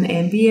this certain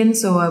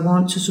ambience, or I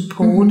want to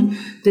support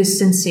this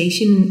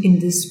sensation in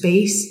this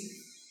space,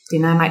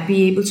 then I might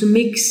be able to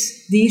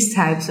mix these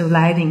types of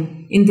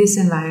lighting in this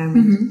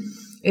environment.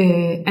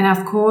 And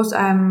of course,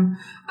 I'm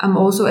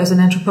also, as an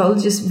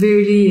anthropologist,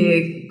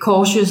 really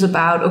cautious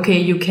about, okay,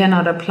 you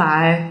cannot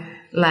apply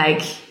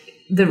like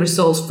the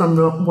results from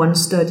one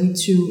study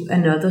to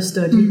another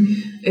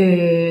study.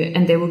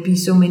 And there will be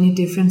so many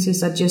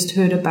differences. I just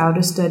heard about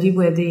a study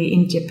where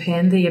in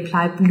Japan, they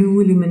applied blue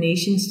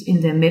illuminations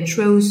in their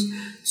metros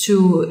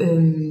to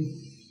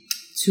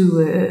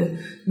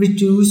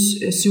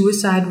reduce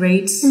suicide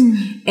rates.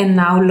 And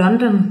now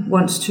London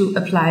wants to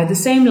apply the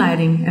same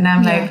lighting. And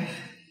I'm like,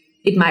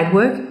 it might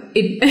work,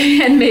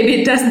 and maybe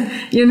it doesn't,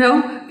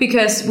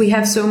 because we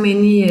have so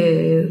many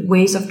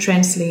ways of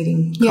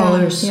translating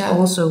colors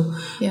also.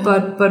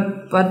 But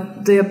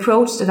the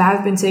approach that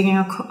I've been taking,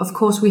 of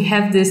course, we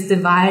have this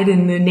divide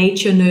in the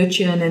nature,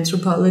 nurture, and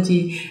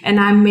anthropology,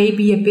 and I'm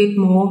maybe a bit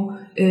more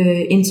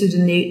into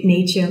the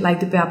nature,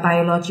 like the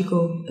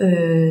biological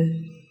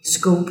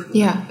scope,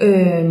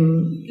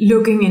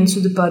 looking into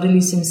the bodily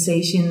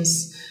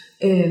sensations.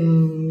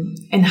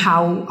 And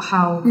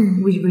how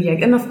we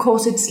react, and of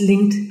course it's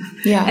linked,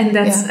 and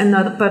that's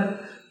another.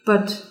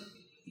 But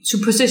to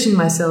position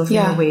myself in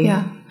a way.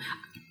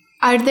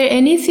 Are there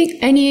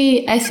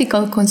any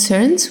ethical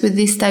concerns with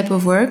this type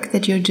of work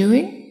that you're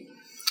doing?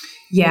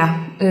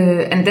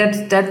 And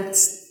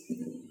that's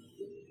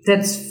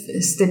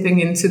stepping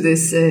into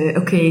this.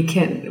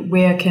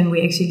 Where can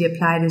we actually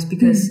apply this?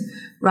 Because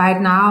right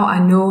now I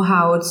know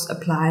how it's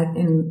applied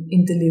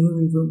in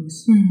delivery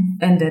rooms,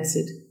 and that's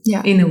it.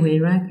 In a way,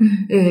 right?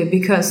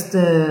 Because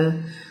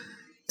the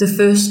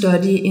first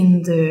study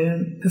in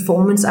the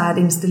performance art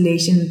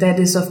installation, that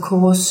is, of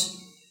course,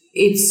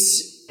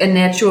 it's a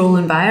natural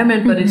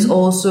environment, but it's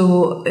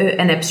also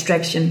an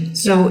abstraction.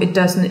 So it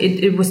doesn't.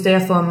 It was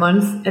there for a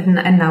month, and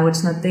now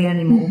it's not there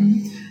anymore.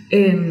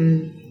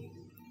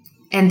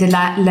 And the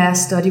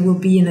last study will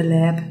be in a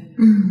lab.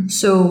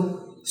 So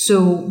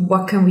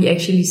what can we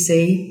actually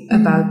say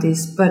about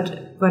this? But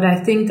I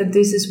think that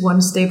this is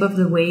one step of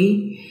the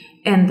way.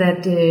 And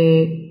that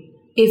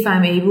if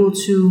I'm able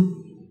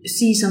to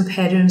see some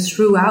patterns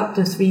throughout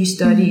the 3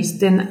 studies,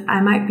 then I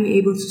might be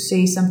able to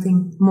say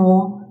something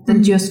more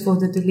than just for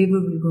the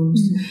delivery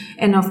rooms.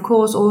 And of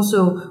course,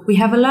 also, we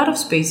have a lot of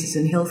spaces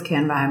in healthcare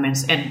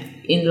environments and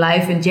in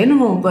life in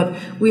general, but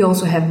we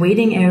also have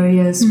waiting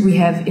areas, we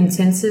have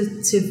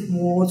intensive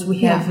wards, we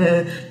have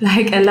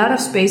like a lot of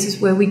spaces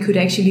where we could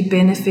actually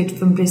benefit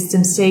from this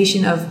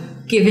sensation of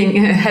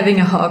having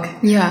a hug,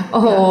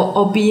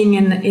 or being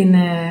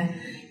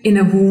in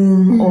a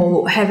room,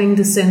 or having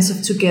the sense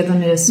of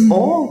togetherness,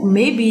 or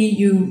maybe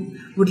you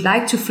would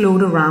like to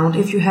float around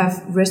if you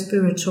have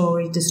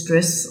respiratory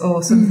distress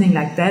or something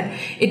like that.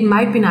 It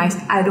might be nice,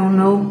 I don't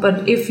know,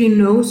 but if you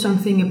know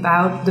something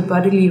about the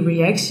bodily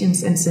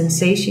reactions and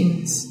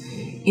sensations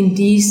in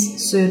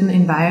these certain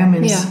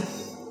environments,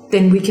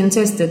 then we can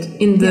test it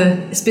in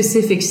the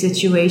specific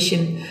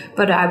situation.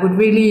 But I would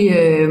really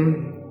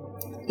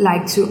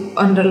like to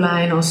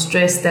underline or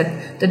stress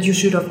that you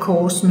should, of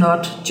course,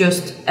 not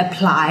just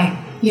apply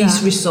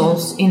these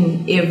results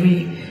in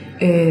every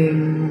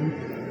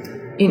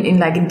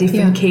in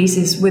different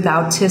cases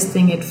without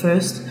testing it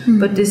first.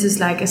 But this is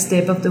like a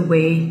step of the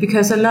way,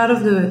 because a lot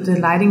of the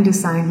lighting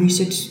design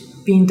research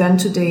being done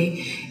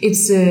today,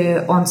 it's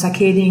on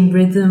circadian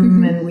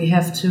rhythm, and we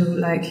have to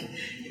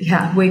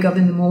wake up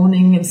in the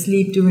morning and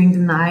sleep during the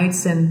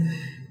nights, and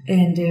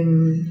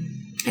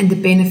the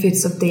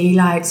benefits of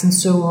daylights and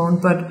so on.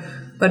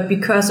 But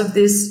because of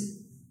this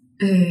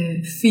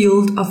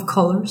field of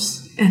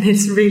colors, and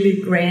it's really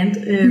grand,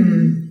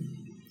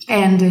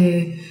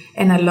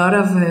 and a lot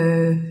of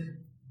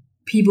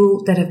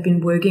people that have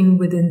been working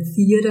within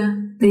theater,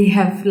 they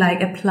have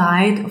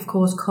applied, of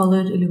course,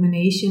 colored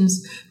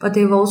illuminations, but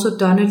they've also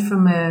done it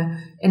from an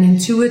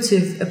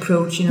intuitive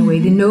approach in a way.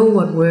 They know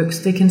what works,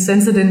 they can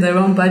sense it in their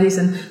own bodies,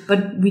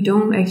 but we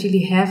don't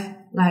actually have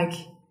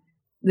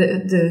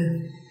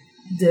the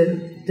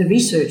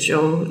research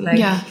or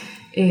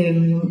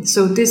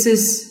so this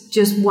is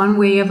just one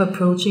way of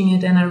approaching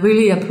it, and I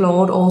really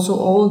applaud also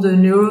all the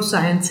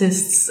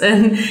neuroscientists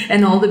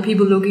and all the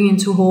people looking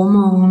into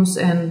hormones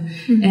and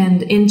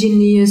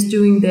engineers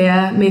doing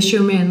their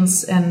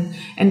measurements, and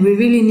we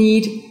really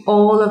need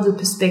all of the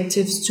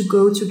perspectives to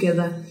go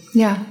together.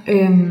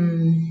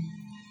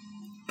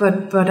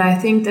 But I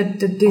think that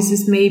this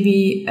is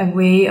maybe a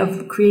way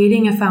of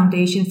creating a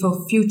foundation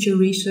for future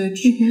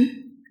research,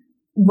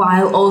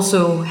 while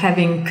also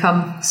having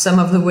come some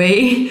of the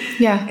way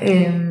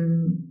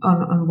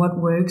on what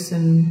works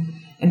and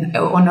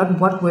or not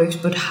what works,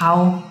 but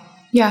how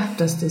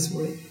does this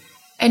work.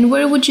 And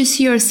where would you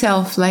see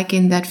yourself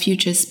in that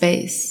future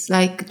space?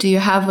 Do you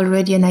have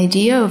already an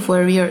idea of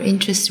where your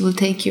interest will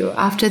take you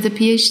after the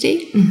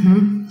PhD?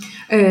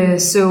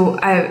 So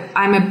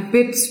I'm a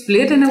bit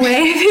split in a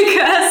way,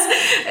 because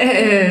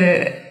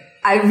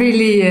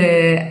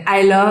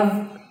I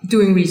love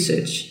doing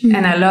research,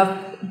 and I love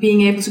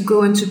being able to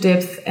go into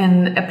depth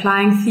and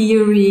applying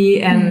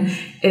theory and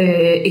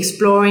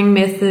exploring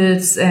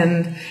methods,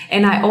 and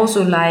I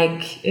also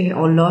like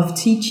or love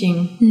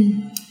teaching,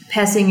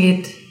 passing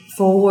it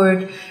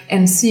forward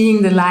and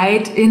seeing the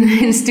light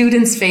in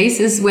students'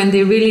 faces when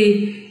they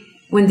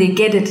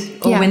get it,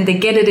 or when they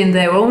get it in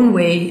their own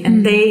way,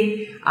 and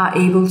they are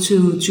able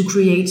to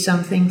create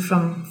something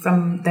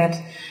from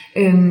that.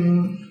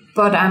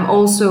 But I'm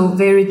also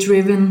very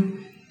driven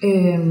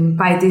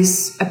by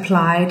this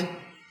applied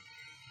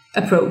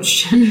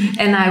approach,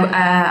 and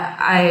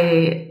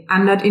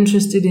I'm not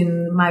interested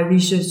in my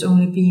research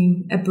only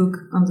being a book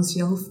on the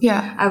shelf.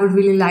 Yeah, I would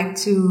really like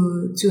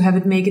to have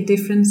it make a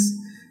difference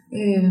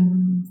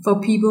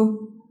for people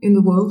in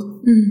the world.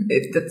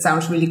 That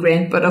sounds really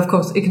grand, but of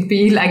course it could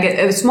be like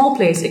a small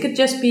place. It could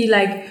just be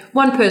like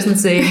one person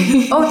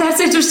saying, "Oh,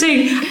 that's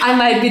interesting. I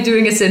might be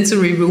doing a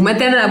sensory room," and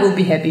then I will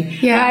be happy.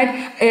 Yeah. Right?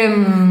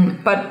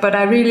 But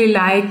I really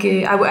like.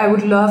 I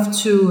would love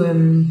to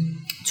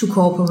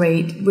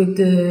cooperate with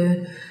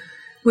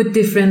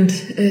different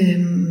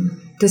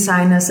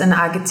designers and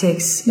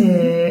architects,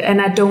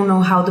 and I don't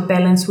know how the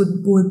balance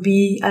would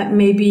be.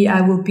 Maybe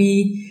I will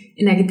be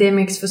in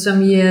academics for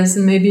some years,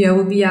 and maybe I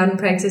will be out in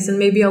practice, and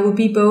maybe I will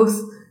be both.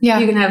 Yeah.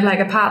 You can have like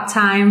a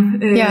part-time.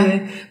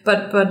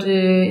 But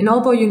in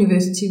Aalborg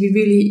University,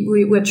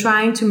 we're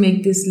trying to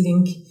make this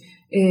link.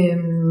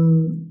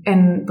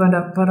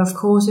 But of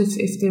course,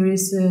 if there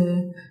is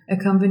a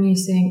company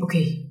saying,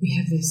 okay, we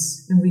have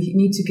this, and we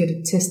need to get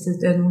it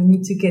tested, and we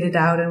need to get it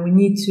out, and we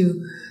need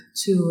to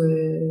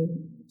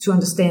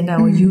understand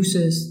our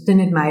users, then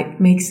it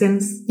might make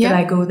sense that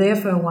I go there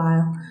for a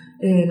while.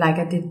 Like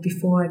I did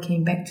before I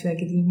came back to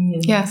academia.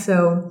 Yeah.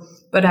 So,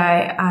 but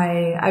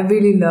I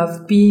really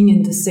love being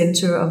in the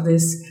center of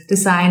this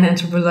design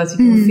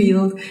anthropological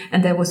field,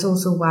 and that was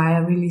also why I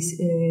really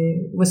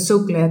was so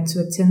glad to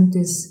attend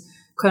this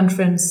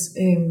conference,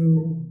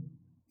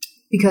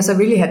 because I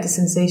really had the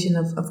sensation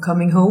of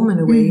coming home in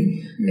a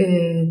way.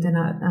 Then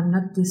I'm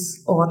not this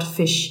odd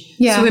fish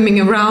swimming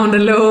around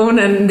alone,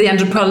 and the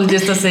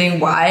anthropologists are saying,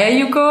 "Why are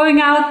you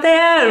going out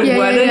there?"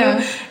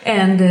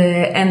 And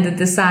the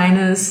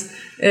designers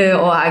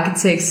or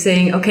architects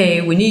saying,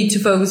 "Okay, we need to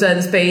focus on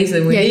the space,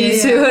 and we need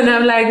to." And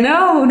I'm like,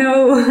 "No,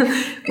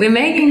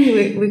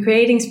 we're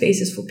creating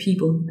spaces for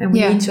people, and we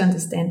need to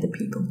understand the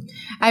people."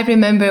 I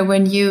remember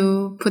when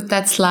you put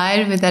that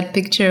slide with that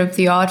picture of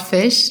the odd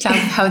fish,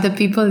 how the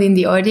people in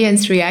the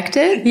audience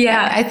reacted.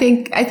 Yeah, I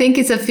think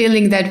it's a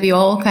feeling that we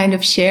all kind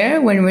of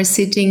share when we're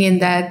sitting in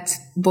that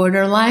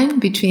borderline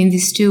between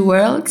these two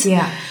worlds.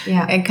 Yeah.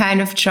 And kind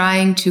of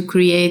trying to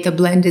create a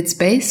blended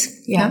space.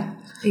 Yeah.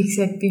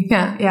 Exactly.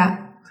 Yeah.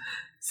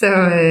 So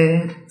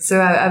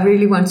I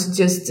really want to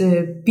just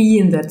be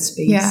in that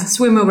space,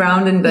 swim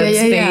around in that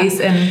space,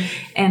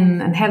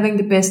 and having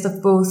the best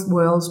of both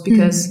worlds,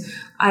 because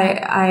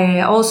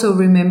I also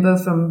remember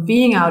from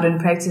being out in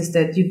practice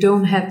that you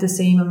don't have the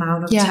same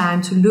amount of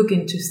time to look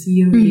into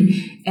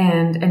theory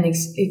and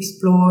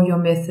explore your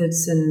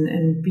methods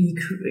and be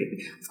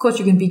of course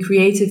you can be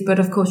creative, but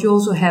of course you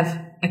also have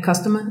a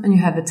customer and you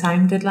have a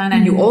time deadline,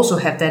 and you also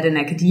have that in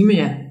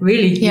academia.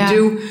 Really, you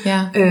do.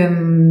 Yeah.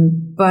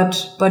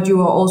 But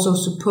you are also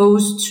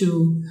supposed to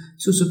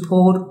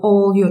support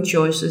all your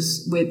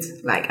choices with,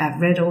 like, I've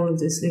read all of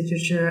this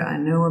literature, I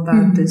know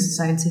about this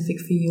scientific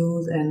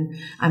field, and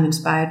I'm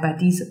inspired by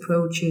these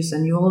approaches,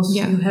 and you also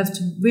you have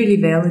to really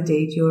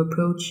validate your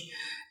approach.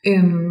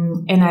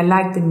 And I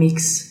like the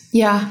mix.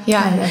 Yeah.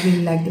 I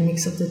really like the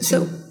mix of the two.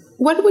 So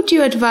what would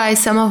you advise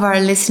some of our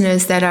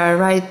listeners that are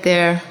right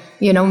there,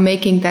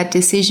 making that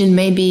decision,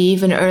 maybe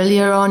even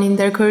earlier on in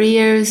their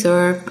careers,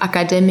 or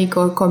academic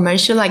or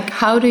commercial? Like,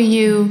 how do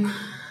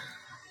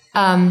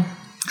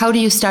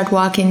you start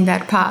walking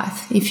that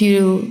path? If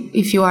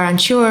you are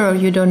unsure, or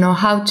you don't know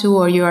how to,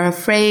 or you are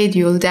afraid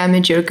you'll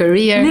damage your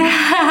career,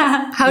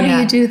 how do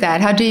you do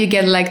that? How do you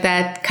get like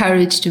that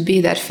courage to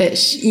be that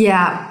fish?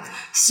 Yeah.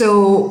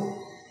 So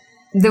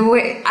the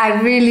way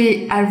I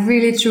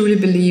really truly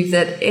believe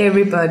that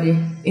everybody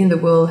in the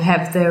world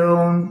have their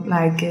own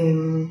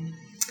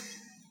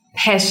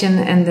passion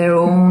and their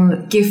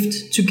own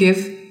gift to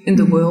give in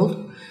the world.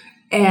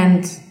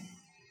 And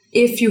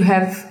if you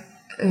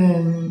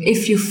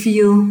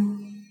feel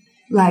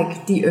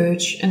like the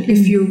urge, and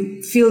if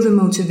you feel the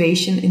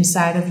motivation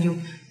inside of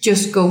you,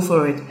 just go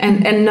for it.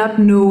 And not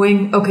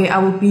knowing, okay, I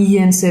will be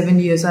here in 7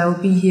 years, I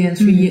will be here in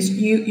 3 years.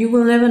 You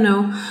will never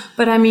know.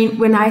 But I mean,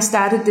 when I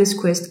started this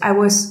quest, I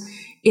was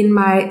in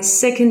my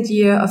second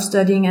year of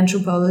studying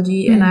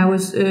anthropology, and I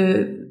was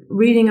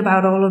reading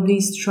about all of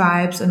these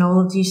tribes and all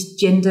of these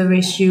gender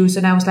issues,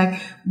 and I was like,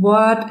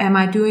 what am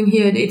I doing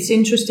here? It's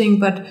interesting,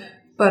 but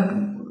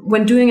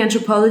when doing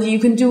anthropology, you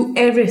can do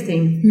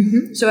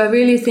everything. So I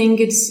really think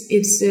it's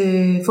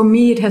for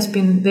me, it has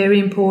been very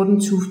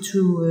important to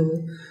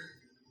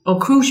or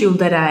crucial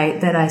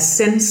that I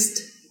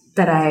sensed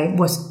that I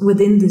was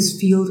within this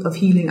field of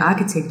healing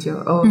architecture,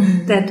 or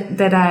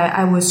that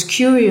I was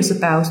curious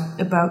about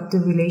the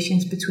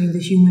relations between the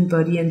human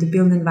body and the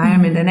built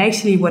environment. And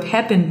actually what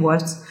happened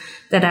was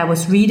that I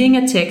was reading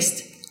a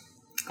text,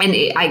 and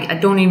I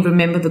don't even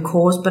remember the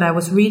course, but I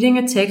was reading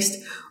a text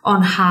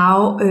on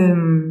how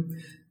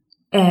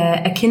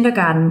a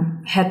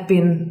kindergarten had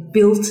been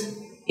built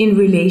in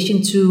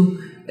relation to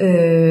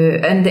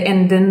and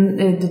then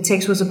the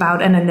text was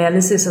about an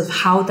analysis of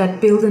how that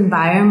built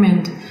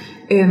environment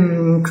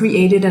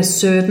created a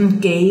certain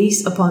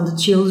gaze upon the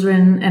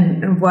children,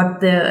 and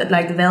what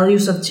the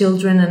values of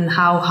children, and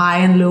how high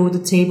and low the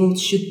table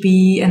should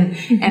be,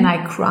 and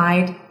I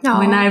cried.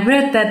 When I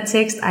read that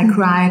text, I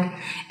cried,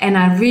 and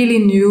I really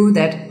knew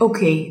that,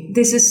 okay,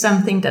 this is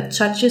something that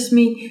touches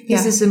me,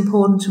 this is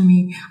important to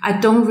me. I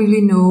don't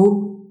really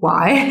know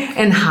why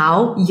and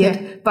how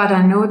yet, but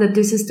I know that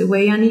this is the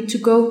way I need to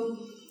go.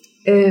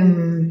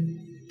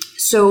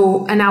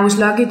 So, and I was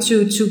lucky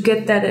to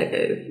get that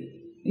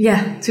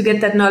to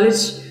get that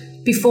knowledge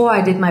before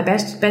I did my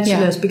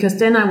bachelor's, because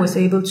then I was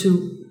able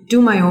to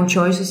do my own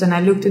choices, and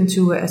I looked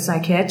into a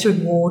psychiatric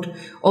ward,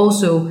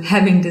 also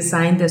having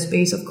designed the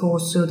space, of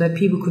course, so that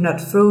people could not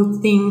throw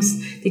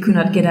things, they could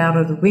not get out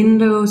of the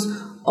windows,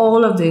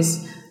 all of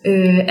this.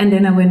 And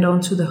then I went on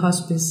to the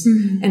hospice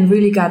and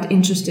really got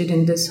interested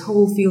in this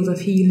whole field of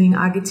healing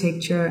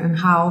architecture, and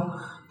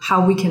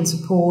how we can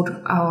support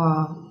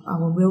our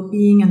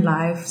well-being and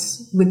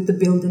lives with the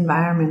built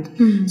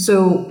environment.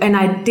 So, and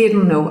I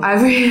didn't know. I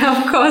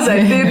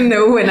didn't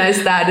know when I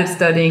started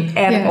studying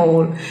at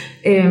all.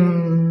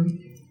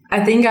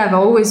 I think I've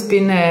always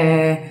been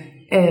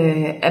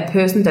a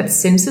person that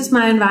senses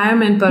my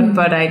environment,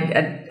 but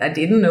I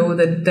didn't know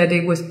that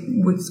it was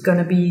going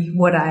to be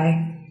what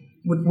I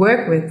would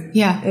work with.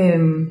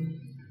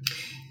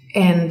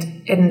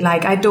 And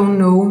like, I don't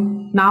know.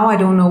 Now I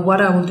don't know what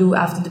I will do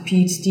after the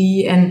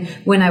PhD. And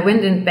when I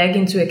went back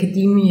into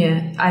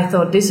academia, I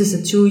thought, this is a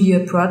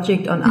 2-year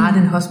project on art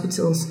in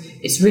hospitals.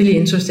 It's really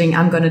interesting.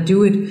 I'm going to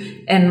do it.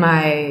 And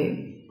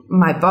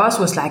my boss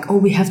was like, oh,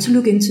 we have to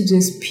look into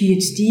this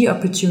PhD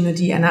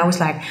opportunity. And I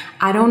was like,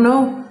 I don't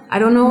know. I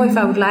don't know if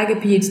I would like a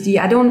PhD.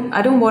 I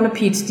don't want a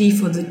PhD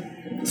for the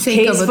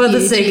sake of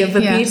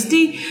a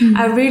PhD.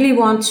 I really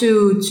want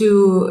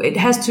to it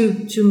has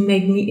to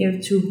make me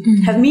to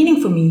have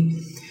meaning for me.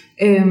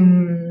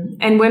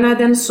 And when I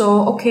then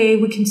saw, okay,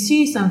 we can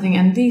see something,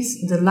 and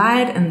the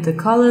light and the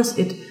colors,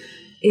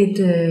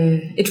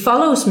 it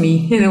follows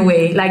me in a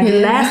way. Like the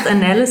last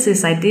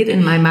analysis I did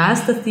in my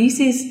master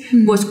thesis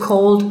was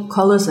called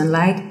Colors and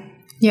Light.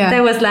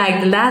 That was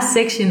like the last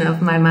section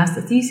of my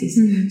master thesis.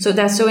 So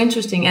that's so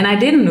interesting. And I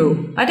didn't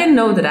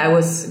know that I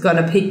was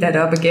gonna pick that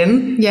up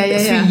again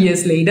 3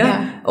 years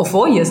later, or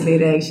 4 years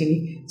later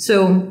actually.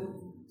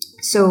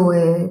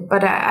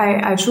 But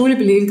I truly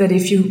believe that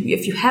if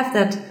you have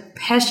that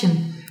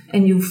passion,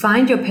 and you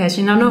find your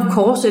passion, and of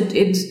course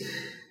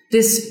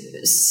this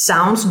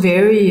sounds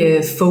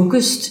very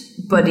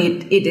focused, but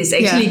it is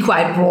actually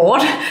quite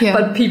broad.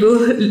 But people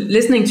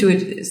listening to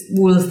it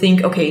will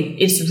think, okay,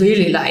 it's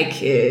really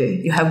like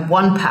you have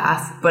one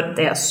path, but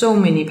there are so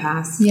many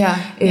paths.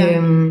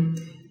 And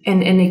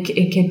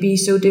it can be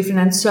so different.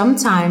 And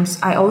sometimes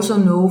I also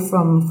know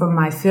from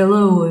my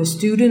fellow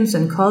students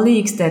and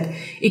colleagues that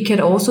it can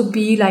also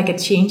be like a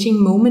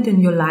changing moment in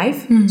your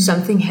life.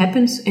 Something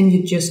happens and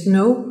you just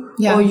know,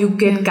 or you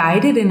get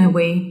guided in a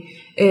way.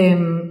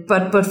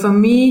 But for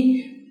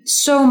me,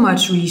 so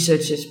much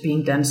research is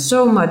being done,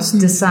 so much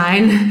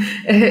design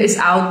is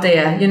out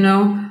there, you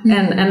know.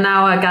 And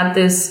now I got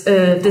this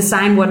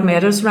Design What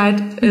Matters, right?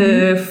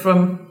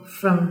 From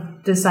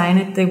Design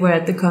It. They were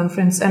at the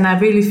conference, and I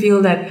really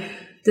feel that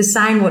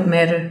design what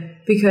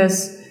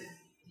matters,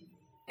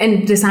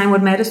 and design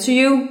what matters to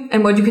you,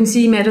 and what you can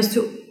see matters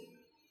to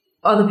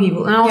other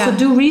people, and also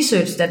do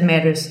research that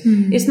matters.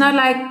 It's not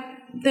like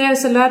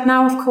there's a lot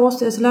now, of course,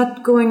 there's a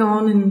lot going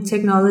on in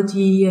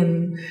technology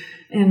and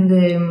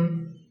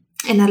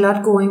a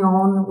lot going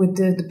on with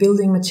the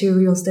building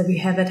materials that we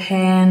have at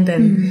hand,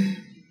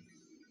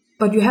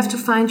 but you have to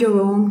find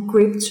your own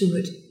grip to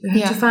it. You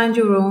have to find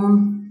your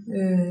own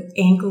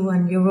angle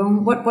and your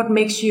own what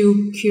makes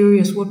you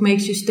curious, what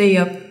makes you stay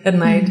up at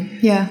night.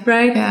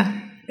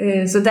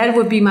 So that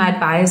would be my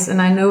advice, and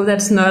I know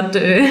that's not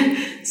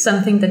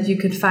something that you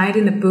could find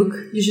in a book.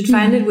 You should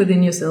find it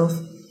within yourself.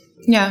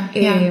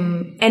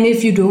 And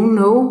if you don't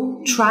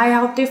know, try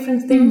out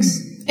different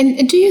things.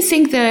 And do you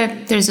think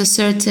that there's a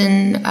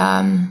certain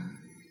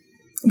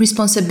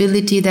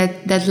responsibility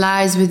that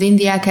lies within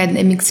the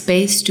academic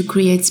space to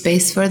create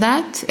space for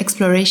that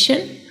exploration?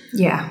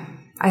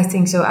 I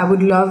think so. I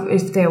would love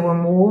if there were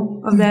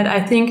more of that.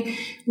 I think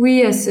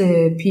we as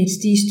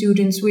PhD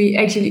students, we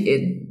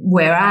actually,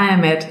 where I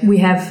am at, we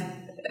have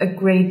a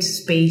great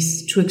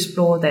space to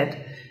explore that.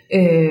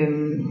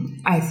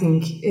 I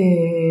think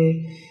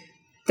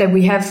that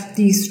we have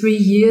these 3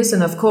 years,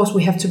 and of course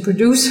we have to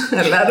produce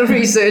a lot of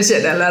research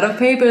and a lot of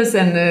papers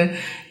and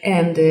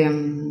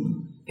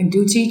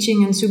do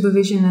teaching and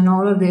supervision and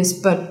all of this.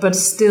 But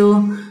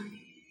still,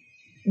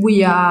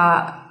 we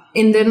are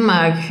in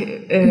Denmark,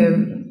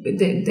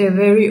 they're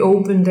very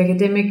open. The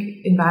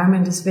academic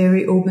environment is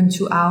very open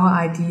to our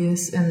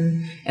ideas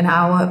and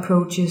our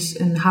approaches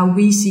and how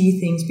we see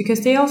things,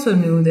 because they also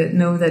know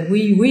that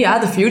we are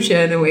the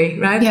future in a way,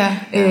 right? Yeah.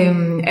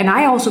 And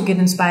I also get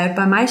inspired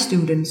by my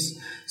students.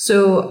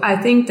 So I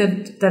think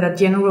that a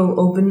general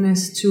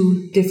openness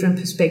to different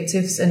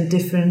perspectives and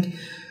different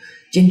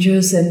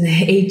genders and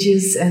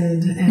ages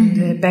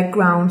and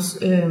backgrounds,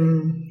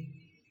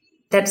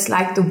 that's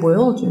like the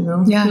world,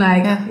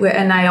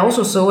 and I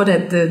also saw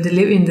that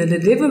in the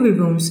delivery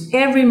rooms,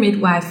 every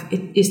midwife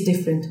is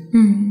different.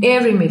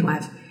 Every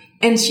midwife,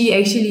 and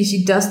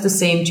she does the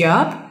same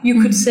job, you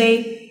could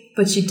say,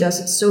 but she does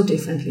it so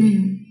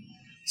differently.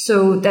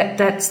 So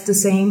that's the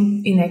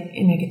same in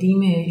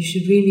academia. You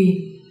should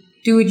really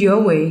do it your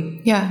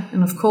way. Yeah.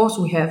 And of course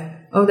we have,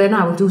 then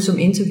I will do some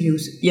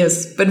interviews.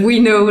 Yes, but we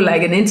know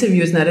like an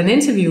interview is not an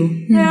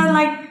interview. There are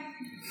like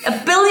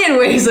a billion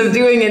ways of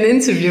doing an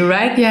interview,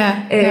 right?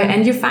 Yeah.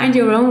 And you find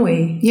your own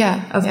way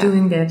of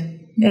doing that.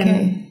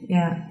 Okay.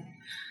 And,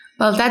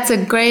 well, that's a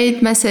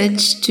great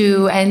message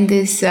to end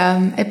this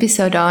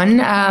episode on.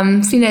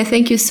 Stine,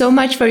 thank you so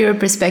much for your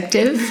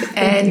perspective.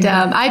 And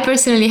I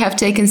personally have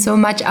taken so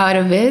much out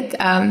of it.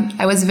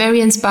 I was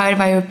very inspired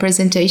by your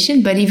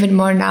presentation, but even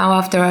more now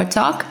after our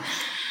talk.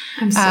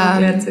 I'm so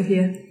glad to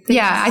hear.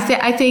 Thanks.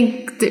 I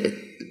think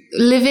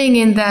living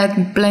in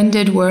that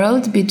blended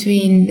world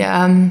between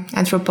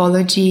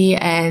anthropology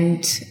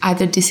and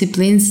other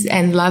disciplines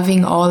and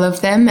loving all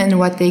of them and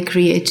what they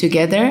create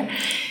together,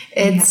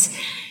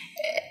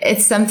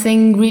 it's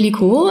something really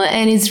cool,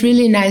 and it's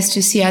really nice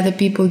to see other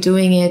people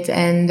doing it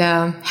and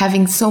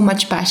having so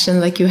much passion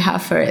like you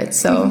have for it.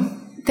 So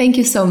thank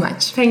you so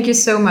much. Thank you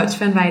so much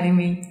for inviting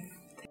me.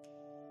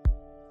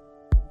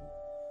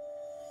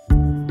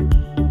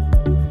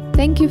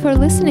 Thank you for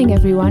listening,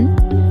 everyone.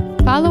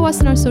 Follow us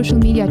on our social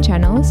media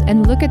channels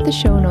and look at the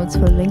show notes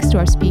for links to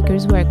our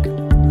speakers' work.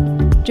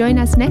 Join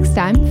us next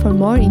time for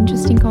more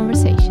interesting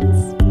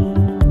conversations.